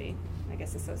complexity, I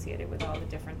guess, associated with all the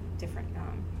different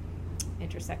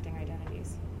intersecting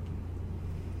identities.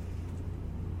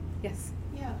 Yes?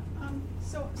 Yeah,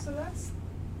 so that's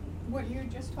what you're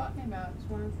just talking about is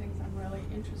one of the things I'm really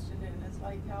interested in, is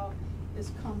like how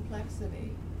this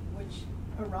complexity, which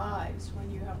arrives when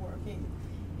you have working,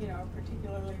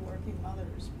 particularly working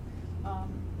mothers,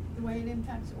 the way it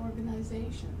impacts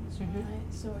organizations,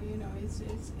 right? So,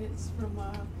 it's from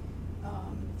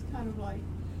it's kind of like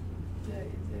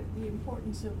the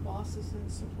importance of bosses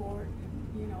and support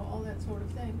and, all that sort of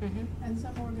thing. And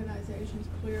some organizations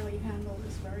clearly handle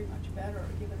this very much better, or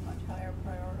give it much higher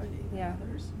priority than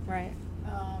others. Right.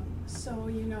 So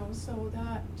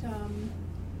that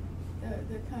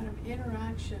the kind of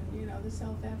interaction, the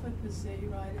self-efficacy,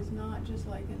 right, is not just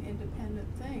like an independent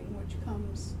thing, which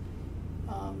comes,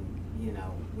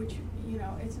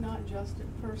 it's not just a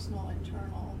personal,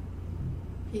 internal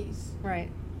piece. Right.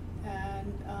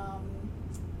 And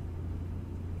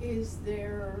is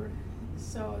there,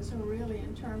 so really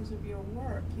in terms of your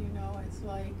work, it's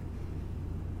like,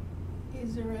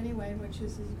 is there any way in which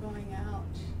this is going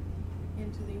out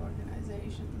into the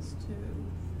organizations to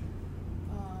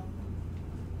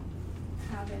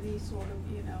have any sort of,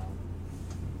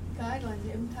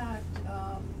 guidelines, impact,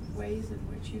 ways in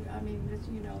which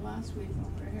last week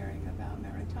when we were hearing about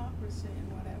meritocracy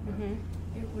and whatever,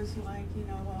 it was like,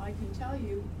 well, I can tell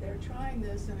you they're trying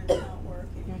this and it's not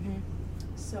working.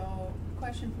 So the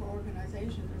question for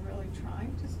organizations are really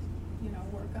trying to,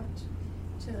 work up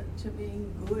to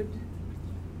being good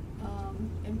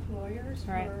employers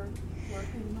for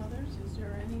working mothers. Is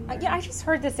there any? I just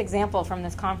heard this example from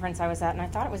this conference I was at, and I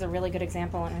thought it was a really good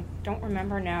example, and I don't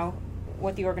remember now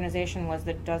what the organization was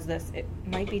that does this. It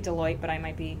might be Deloitte, but I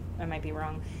might be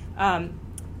wrong.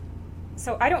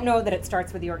 So I don't know that it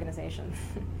starts with the organization.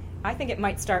 I think it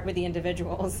might start with the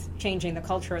individuals changing the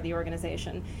culture of the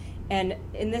organization. And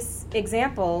in this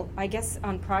example, I guess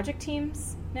on project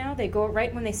teams now, they go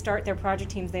right when they start their project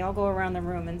teams, they all go around the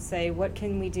room and say, what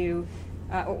can we do,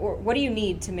 or what do you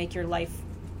need to make your life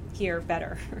here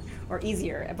better or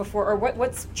easier or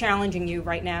what's challenging you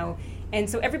right now? And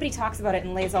so everybody talks about it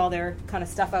and lays all their kind of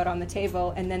stuff out on the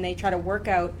table, and then they try to work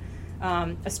out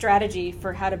a strategy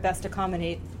for how to best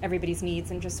accommodate everybody's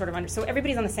needs and just sort of so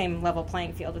everybody's on the same level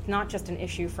playing field. It's not just an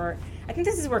issue for, I think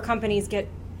this is where companies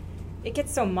it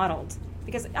gets so muddled,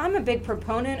 because I'm a big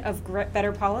proponent of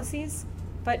better policies,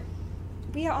 but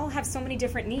we all have so many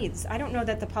different needs. I don't know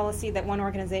that the policy that one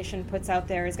organization puts out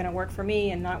there is going to work for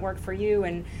me and not work for you.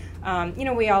 And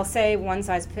we all say one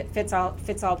size fits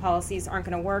all policies aren't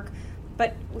going to work.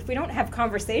 But if we don't have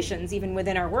conversations even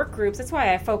within our work groups, that's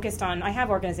why I focused on, I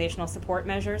have organizational support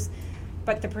measures,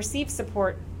 but the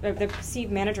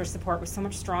perceived manager support was so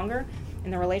much stronger in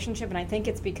the relationship, and I think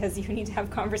it's because you need to have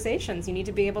conversations. You need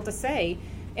to be able to say,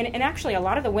 and actually a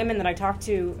lot of the women that I talked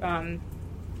to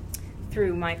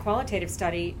through my qualitative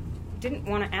study didn't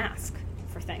want to ask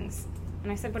for things.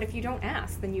 And I said, but if you don't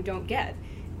ask, then you don't get.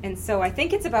 And so I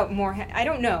think it's about more, I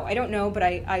don't know, but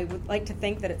I would like to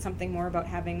think that it's something more about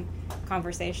having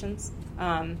conversations,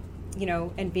 and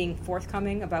being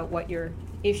forthcoming about what your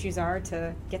issues are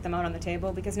to get them out on the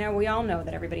table, because now we all know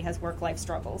that everybody has work-life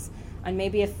struggles. And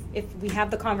maybe if we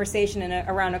have the conversation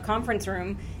around a conference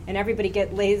room and everybody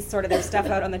lays sort of their stuff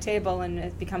out on the table, and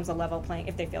it becomes a level playing,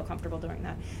 if they feel comfortable doing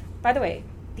that. By the way,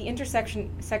 the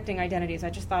intersecting identities, I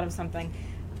just thought of something.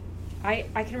 I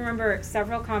can remember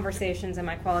several conversations in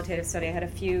my qualitative study. I had a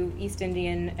few East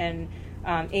Indian and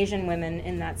Asian women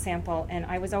in that sample, and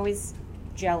I was always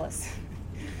jealous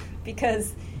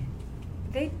because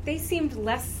they seemed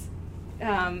less,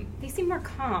 they seemed more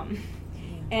calm.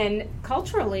 And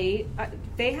culturally,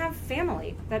 they have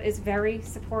family that is very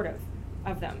supportive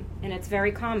of them. And it's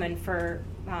very common for,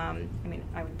 I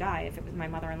would die if it was my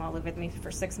mother-in-law lived with me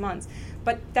for 6 months.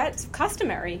 But that's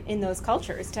customary in those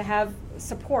cultures to have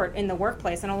support in the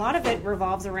workplace. And a lot of it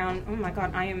revolves around, oh my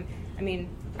God, I don't mean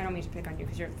to pick on you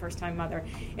because you're the first-time mother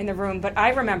in the room, but I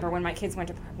remember when my kids went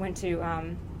to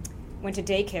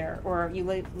daycare, or you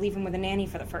leave them with a nanny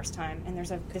for the first time, and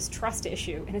there's this trust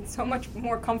issue, and it's so much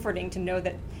more comforting to know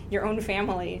that your own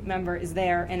family member is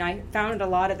there. And I found a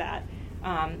lot of that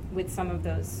with some of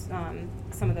those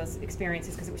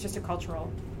experiences, because it was just a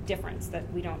cultural difference that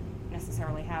we don't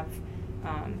necessarily have,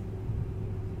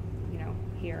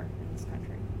 here in this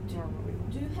country.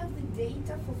 Do you have the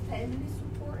data for family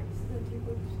support that you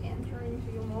could enter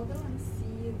into your model and see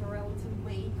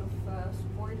week of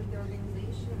support of the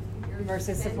organization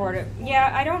versus support.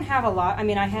 Yeah, I don't have a lot. I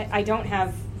mean, I don't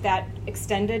have that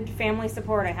extended family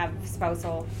support. I have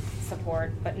spousal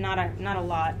support, but not a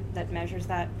lot that measures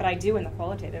that. But I do in the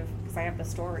qualitative because I have the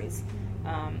stories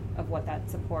of what that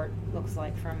support looks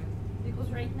like from. Because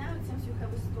right now it seems you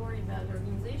have a story about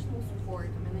organizational support,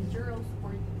 managerial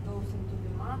support that goes into the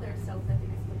mother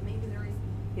self-efficacy, but maybe there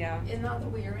is another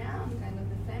way around, kind of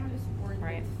the family support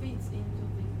that fits into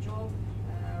the job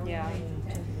related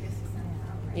efficacy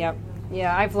somehow. Right? Yep.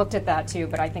 Yeah, I've looked at that too,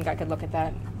 but I think I could look at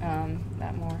that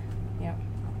that more. Yep.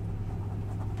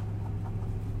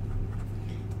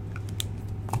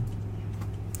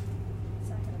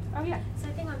 Oh yeah. So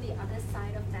I think on the other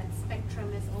side of that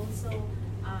spectrum is also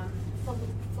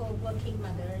for working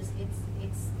mothers,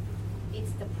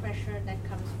 it's the pressure that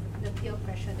comes, the peer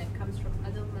pressure that comes from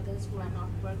other mothers who are not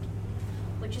working,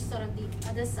 which is sort of the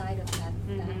other side of that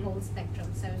whole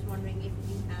spectrum. So I was wondering if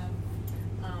you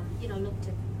have looked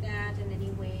at that in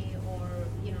any way, or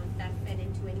that fed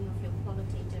into any of your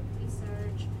qualitative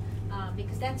research,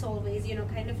 because that's always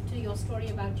kind of to your story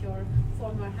about your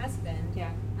former husband.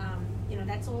 Yeah.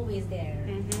 That's always there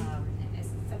as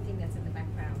something that's in the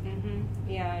background.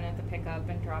 Yeah, and at the pickup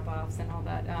and drop-offs and all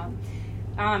that.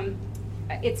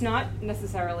 It's not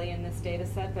necessarily in this data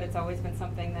set, but it's always been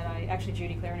something that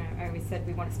Judy Claire and I always said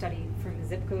we want to study from a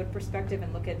zip code perspective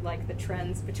and look at like the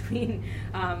trends between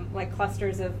like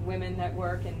clusters of women that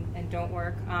work and don't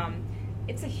work.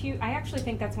 It's a huge, I actually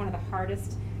think that's one of the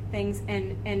hardest things,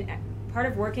 and part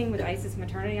of working with ISIS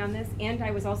Maternity on this, and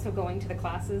I was also going to the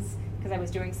classes because I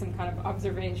was doing some kind of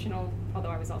observational,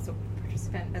 although I was also a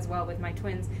participant as well with my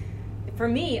twins. For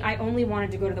me, I only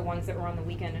wanted to go to the ones that were on the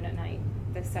weekend and at night.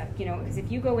 Because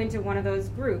if you go into one of those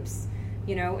groups,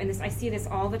 and this, I see this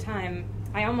all the time.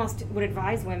 I almost would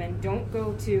advise women, don't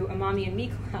go to a mommy and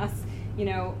me class,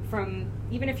 from,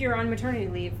 even if you're on maternity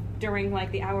leave during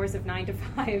like the hours of 9 to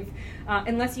 5,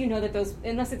 unless you know that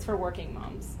unless it's for working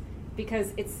moms,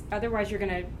 because it's otherwise you're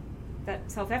going to, that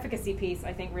self-efficacy piece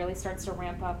I think really starts to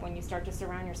ramp up when you start to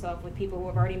surround yourself with people who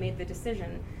have already made the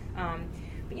decision.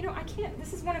 But I can't,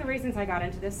 this is one of the reasons I got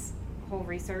into this whole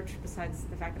research, besides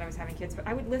the fact that I was having kids, but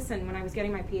I would listen when I was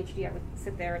getting my PhD. I would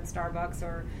sit there at Starbucks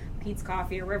or Pete's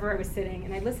Coffee or wherever I was sitting,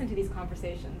 and I'd listen to these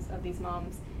conversations of these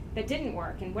moms that didn't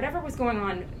work, and whatever was going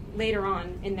on later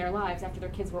on in their lives after their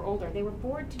kids were older, they were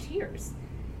bored to tears,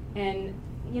 and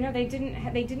they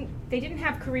didn't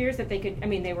have careers that they could. I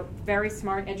mean, they were very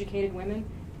smart, educated women,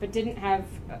 but didn't have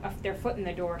their foot in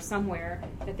the door somewhere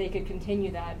that they could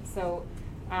continue that. So.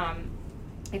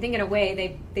 I think in a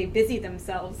way they busy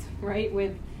themselves, right,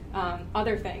 with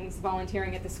other things,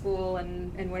 volunteering at the school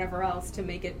and whatever else to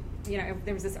make it,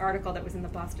 there was this article that was in the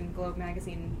Boston Globe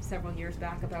magazine several years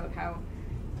back about how,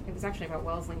 it was actually about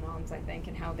Wellesley moms, I think,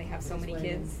 and how they have so many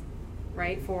kids,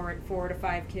 right, 4 to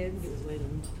 5 kids. It was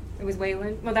Wayland. It was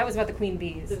Wayland? Well, that was about the Queen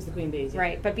Bees. It was the Queen Bees, yeah.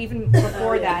 Right, but even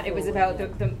before that, it was about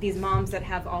these moms that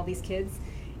have all these kids,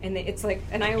 and it's like,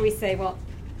 and I always say, well,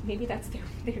 maybe that's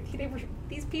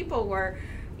these people were,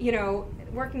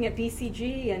 working at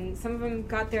BCG, and some of them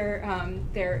got their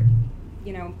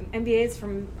MBAs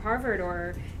from Harvard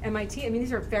or MIT. I mean,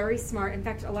 these are very smart. In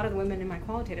fact, a lot of the women in my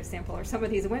qualitative sample are some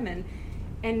of these women.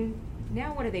 And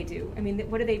now what do? I mean,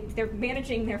 they're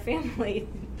managing their family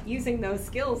using those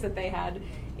skills that they had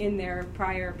in their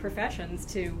prior professions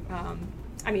to,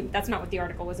 that's not what the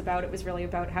article was about. It was really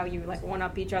about how you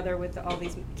one-up each other with all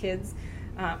these kids.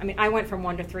 I went from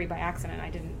 1 to 3 by accident. I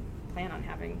didn't plan on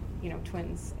having,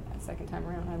 twins a second time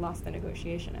around. I lost the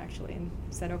negotiation actually and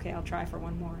said, okay, I'll try for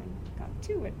 1 more, and got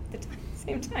 2 at the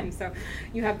same time. So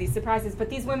you have these surprises. But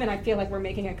these women, I feel like, were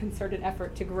making a concerted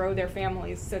effort to grow their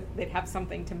families so they'd have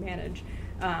something to manage.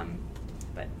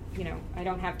 But I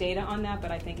don't have data on that,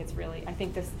 but I think it's really,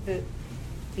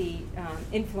 the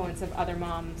influence of other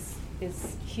moms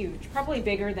is huge, probably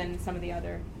bigger than some of the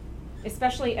other,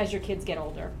 especially as your kids get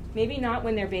older. Maybe not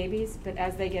when they're babies, but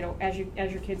as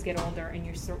your kids get older, and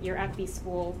you're at these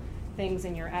school things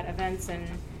and you're at events, and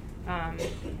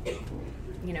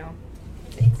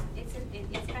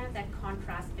it's kind of that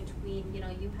contrast between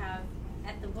you have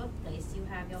at the workplace you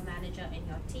have your manager and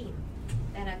your team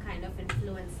that are kind of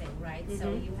influencing, right?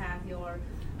 So you have your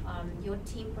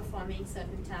team performing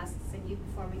certain tasks and you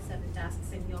performing certain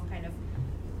tasks, and you're kind of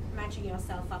matching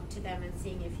yourself up to them and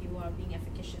seeing if you are being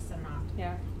efficacious or not.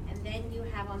 Yeah. And then you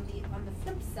have on the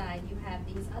flip side, you have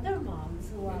these other moms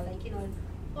who are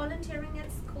volunteering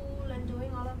at school and doing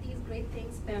all of these great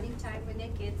things, spending time with their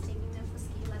kids, taking them for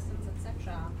ski lessons,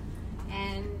 etc.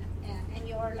 And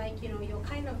you're you're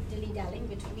kind of dilly-dallying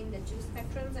between the two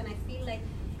spectrums, and I feel like,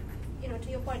 to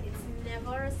your point, it's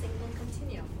never a single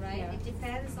continuum, right? Yeah. It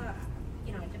depends on,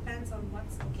 it depends on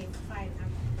what's okay, fine.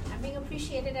 I'm being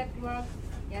appreciated at work.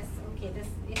 Yes, okay,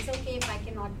 it's okay if I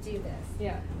cannot do this.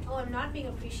 Yeah. Oh, I'm not being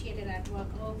appreciated at work.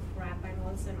 Oh crap, I'm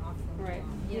also an awful right.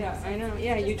 mom. Yeah, I know.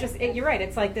 Yeah, you're right.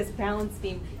 It's like this balance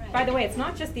beam. Right. By the way, it's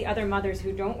not just the other mothers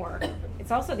who don't work.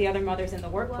 It's also the other mothers in the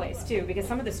workplace too. Because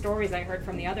some of the stories I heard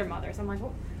from the other mothers, I'm like,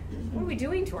 well, what are we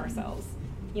doing to ourselves?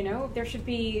 There should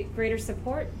be greater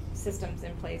support systems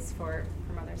in place for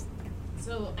mothers.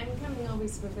 So I'm coming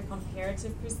always with a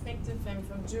comparative perspective. I'm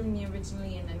from Germany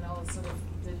originally, and I know sort of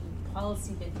the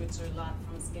policy literature a lot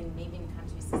from Scandinavian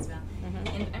countries as well.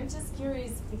 Mm-hmm. And I'm just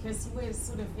curious because you were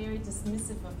sort of very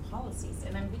dismissive of policies,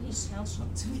 and I'm really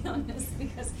shell-shocked, to be honest,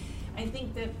 because I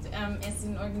think that as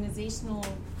an organizational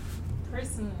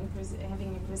person and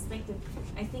having a perspective,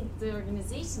 I think the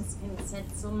organizations can set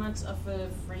so much of a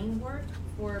framework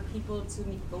for people to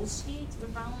negotiate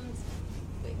around,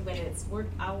 whether it's work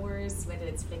hours, whether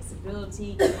it's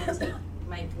flexibility, can I take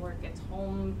my work at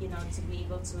home, to be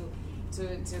able to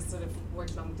sort of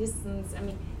work long distance. I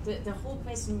mean, the whole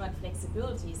question about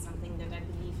flexibility is something that I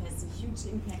believe has a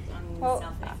huge impact on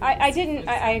self-efficacy.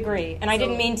 I agree, and I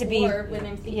didn't mean to be. Or when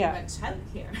I'm thinking about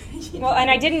childcare. Well, and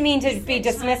I didn't mean to be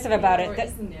dismissive about it.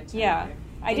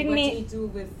 I didn't mean. What do you do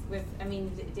with? I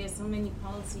mean, there's so many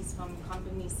policies from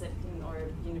companies that can, or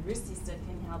universities that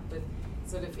can help with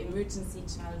sort of emergency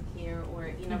childcare, or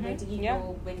where do you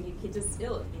go when your kid is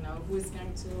ill? Who's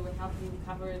going to help you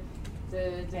cover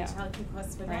the childcare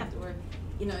costs for that, or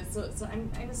so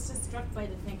I was just struck by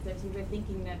the fact that you were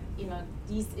thinking that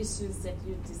these issues that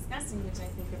you're discussing, which I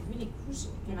think are really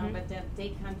crucial, but that they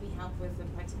can't be helped with a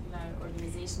particular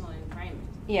organizational environment.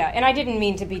 Yeah, and I didn't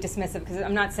mean to be dismissive, because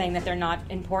I'm not saying that they're not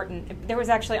important. There was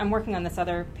actually, I'm working on this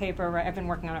other paper. I've been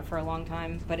working on it for a long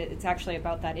time, but it's actually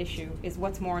about that issue, is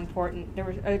what's more important. There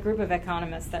was a group of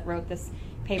economists that wrote this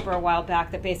paper a while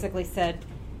back that basically said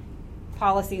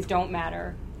policies don't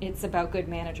matter. It's about good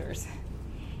managers.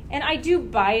 And I do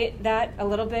buy that a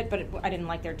little bit, but I didn't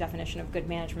like their definition of good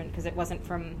management, because it wasn't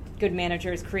from good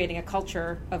managers creating a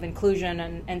culture of inclusion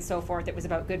and so forth. It was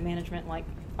about good management, like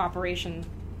operation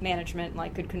management,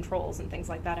 like good controls and things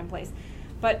like that in place.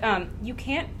 But you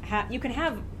can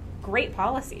have great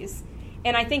policies,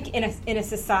 and I think in a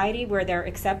society where they're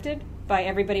accepted by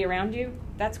everybody around you,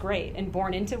 that's great, and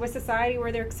born into a society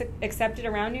where they're accepted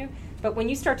around you. But when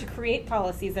you start to create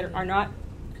policies that are not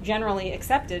generally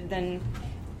accepted, then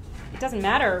it doesn't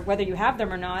matter whether you have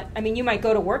them or not. I mean, you might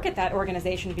go to work at that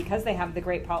organization because they have the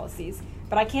great policies,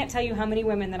 but I can't tell you how many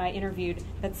women that I interviewed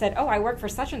that said, oh, I work for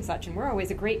such and such, and we're always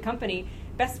a great company,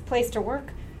 best place to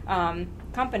work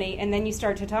company, and then you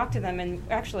start to talk to them, and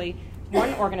actually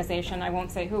one organization, I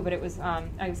won't say who, but it was,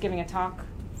 I was giving a talk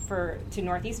to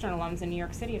Northeastern alums in New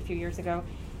York City a few years ago,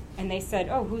 and they said,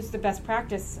 oh, who's the best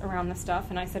practice around this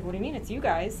stuff? And I said, what do you mean? It's you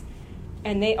guys.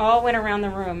 And they all went around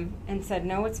the room and said,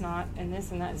 no, it's not, and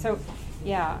this and that. So,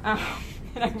 yeah.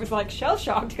 And I was like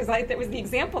shell-shocked, because that was the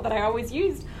example that I always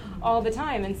used all the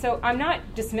time. And so I'm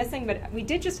not dismissing, but we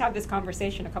did just have this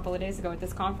conversation a couple of days ago at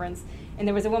this conference, and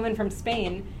there was a woman from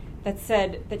Spain that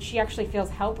said that she actually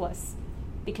feels helpless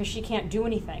because she can't do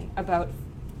anything about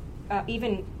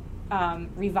even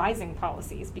revising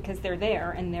policies, because they're there,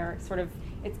 and they're sort of,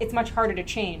 it's much harder to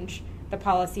change the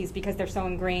policies because they're so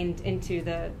ingrained into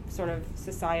the sort of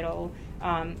societal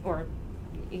or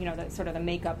the sort of the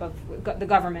makeup of the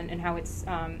government and how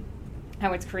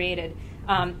it's created.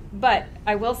 But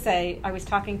I will say, I was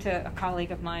talking to a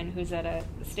colleague of mine who's at a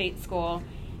state school,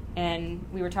 and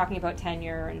we were talking about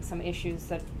tenure and some issues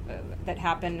that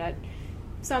happen at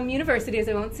some universities.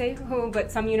 I won't say who,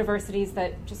 but some universities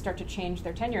that just start to change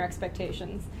their tenure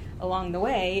expectations along the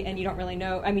way, and you don't really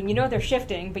know. I mean, they're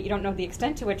shifting, but you don't know the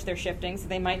extent to which they're shifting. So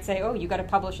they might say, oh, you got to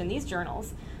publish in these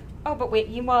journals. Oh, but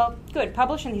wait, good,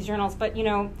 publish in these journals, but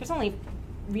there's only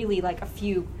really like a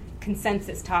few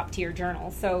consensus top-tier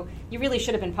journals, so you really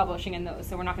should have been publishing in those,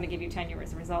 so we're not going to give you tenure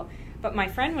as a result. But my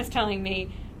friend was telling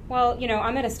me, well,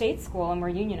 I'm at a state school and we're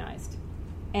unionized,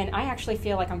 and I actually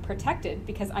feel like I'm protected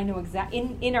because I know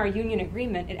in our union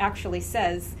agreement it actually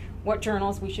says what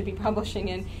journals we should be publishing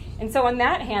in. And so on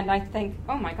that hand, I think,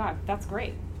 oh my God, that's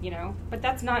great, but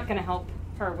that's not going to help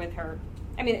her with her.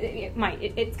 I mean, it might.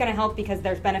 It's going to help because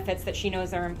there's benefits that she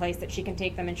knows are in place, that she can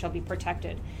take them and she'll be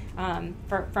protected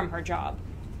from her job.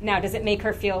 Now, does it make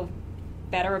her feel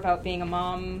better about being a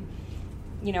mom?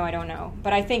 I don't know.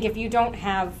 But I think if you don't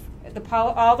have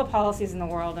all the policies in the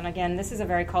world, and again, this is a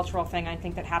very cultural thing I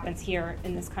think that happens here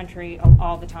in this country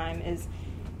all the time, is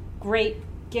great,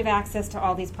 give access to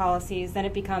all these policies, then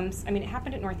it becomes, it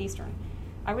happened at Northeastern.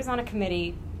 I was on a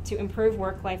committee to improve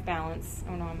work-life balance.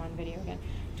 Oh no, I'm on video again.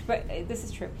 but this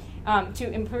is true,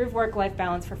 to improve work-life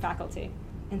balance for faculty.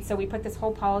 And so we put this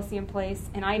whole policy in place,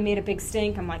 and I made a big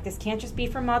stink. I'm like, this can't just be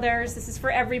for mothers. This is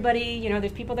for everybody. You know,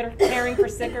 there's people that are caring for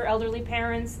sick or elderly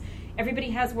parents. Everybody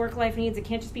has work-life needs. It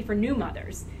can't just be for new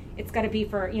mothers. It's got to be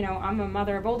for, you know, I'm a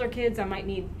mother of older kids. I might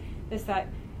need this, that.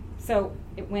 So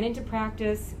it went into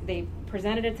practice. They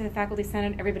presented it to the Faculty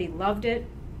Senate. Everybody loved it.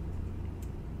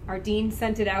 Our dean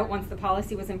sent it out once the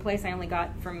policy was in place. I only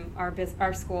got from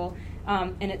our school.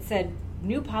 And it said,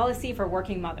 new policy for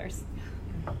working mothers.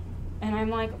 And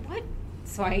I'm like, what?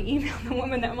 So I emailed the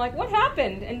woman that I'm like, what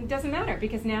happened? And it doesn't matter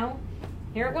because now,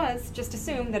 here it was, just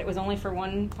assumed that it was only for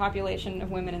one population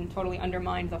of women and totally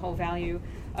undermined the whole value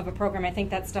of a program. I think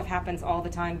that stuff happens all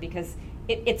the time because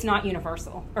it's not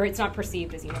universal, or it's not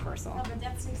perceived as universal. No, but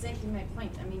that's exactly my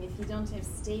point. I mean, if you don't have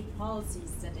state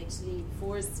policies that actually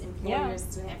force employers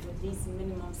to have at least a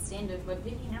minimum standard, what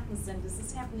really happens then, this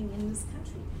is happening in this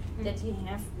country, that you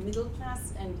have middle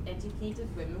class and educated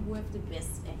women who have the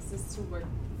best access to work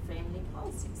family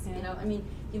policies. You know, I mean,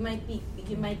 you might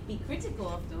be critical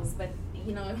of those, but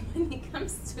you know, when it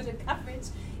comes to the coverage,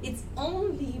 it's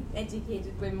only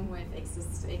educated women who have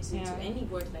access to actually to any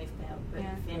work-life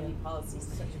family policies.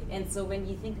 And so when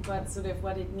you think about sort of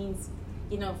what it means,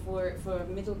 you know, for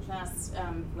middle-class,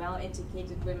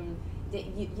 well-educated women,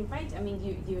 you're right. I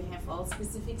mean, you have all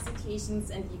specific situations,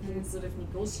 and you can sort of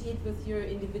negotiate with your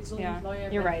individual employer.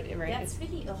 You're right. That's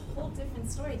really a whole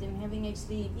different story than having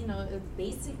actually, you know, a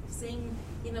basic thing.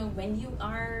 You know, when you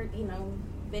are, you know,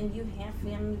 when you have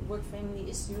work-family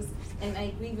issues, and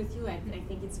I agree with you. I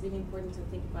think it's really important to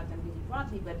think about them really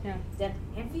broadly, but that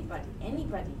everybody,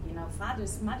 anybody, you know,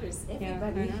 fathers, mothers,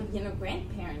 everybody, you know,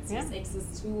 grandparents has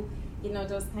access to, you know,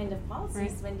 those kind of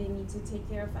policies when they need to take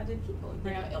care of other people,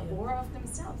 you know, or of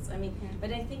themselves. I mean,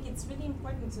 but I think it's really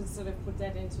important to sort of put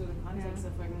that into the context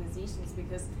of organizations,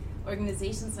 because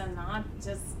organizations are not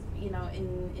just, you know,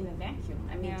 in a vacuum.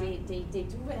 I mean, they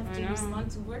do have to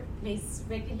respond to workplace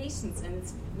regulations, and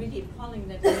it's really appalling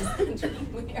that in this country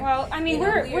well, I mean,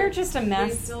 we're just a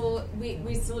mess.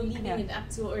 We're so leaving it up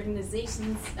to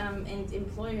organizations and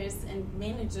employers and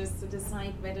managers to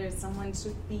decide whether someone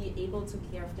should be able to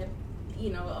care of them, you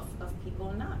know, of people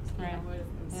or not, you know, or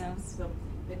of themselves. So,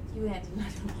 but you had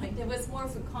another point. There was more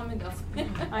of a comment of.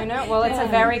 I know. Well, it's a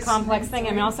very complex thing.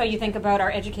 I mean, also you think about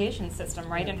our education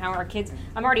system, right, and how our kids.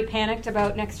 I'm already panicked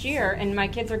about next year, and my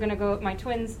kids are going to go. My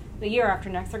twins, the year after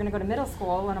next, they're going to go to middle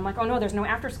school, and I'm like, oh no, there's no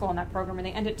after school in that program, and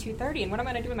they end at 2:30. And what am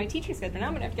I going to do with my teaching schedule? Now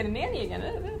I'm going to have to get a nanny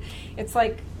again. It's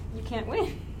like you can't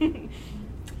win.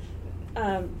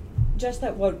 Just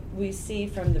that what we see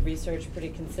from the research pretty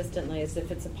consistently is if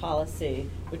it's a policy,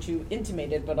 which you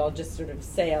intimated, but I'll just sort of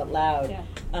say out loud,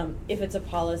 if it's a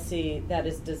policy that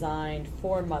is designed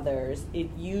for mothers, it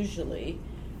usually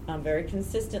very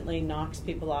consistently knocks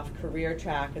people off career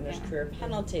track, and there's career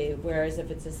penalty, whereas if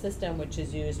it's a system which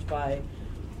is used by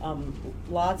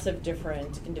lots of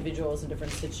different individuals in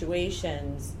different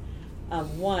situations,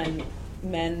 one,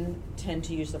 men tend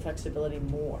to use the flexibility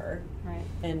more,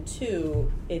 and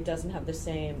two, it doesn't have the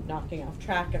same knocking off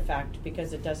track effect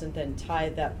because it doesn't then tie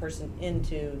that person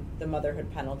into the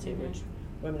motherhood penalty, which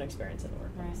women experience in the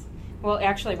workplace. Well,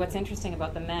 actually, what's interesting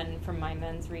about the men from my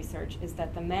men's research is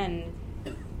that the men,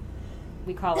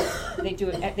 we call it, they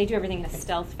do everything in a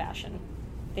stealth fashion.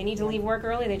 They need to leave work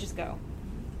early, they just go.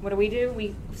 What do?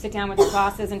 We sit down with the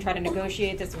bosses and try to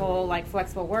negotiate this whole like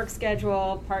flexible work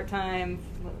schedule, part-time,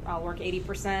 I'll work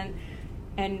 80%,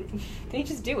 and they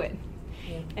just do it.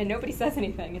 And nobody says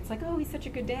anything. It's like, oh, he's such a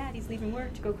good dad. He's leaving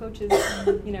work to go coach his,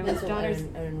 you know, his daughters.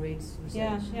 Erin Reed's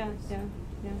research. Yeah.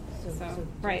 So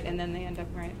right, and then they end up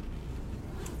right.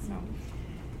 So,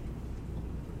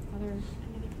 other.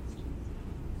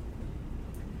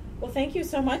 Well, thank you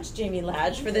so much, Jamie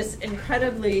Ladge, for this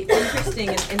incredibly interesting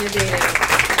and innovative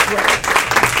work.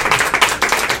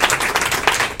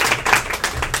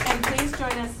 And please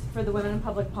join us for the Women in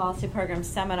Public Policy Program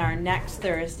seminar next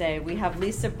Thursday. We have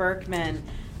Lisa Berkman,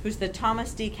 who's the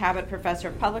Thomas D. Cabot Professor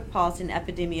of Public Policy and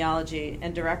Epidemiology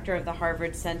and Director of the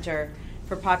Harvard Center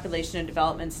for Population and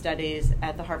Development Studies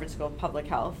at the Harvard School of Public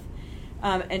Health.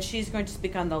 And she's going to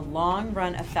speak on the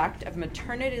long-run effect of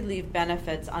maternity leave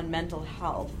benefits on mental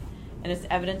health and its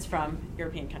evidence from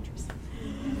European countries.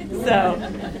 So,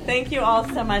 thank you all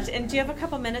so much. And do you have a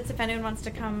couple minutes if anyone wants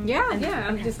to come? Yeah,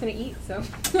 I'm just going to eat. So,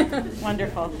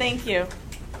 wonderful. Thank you.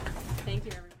 Thank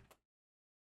you, everyone.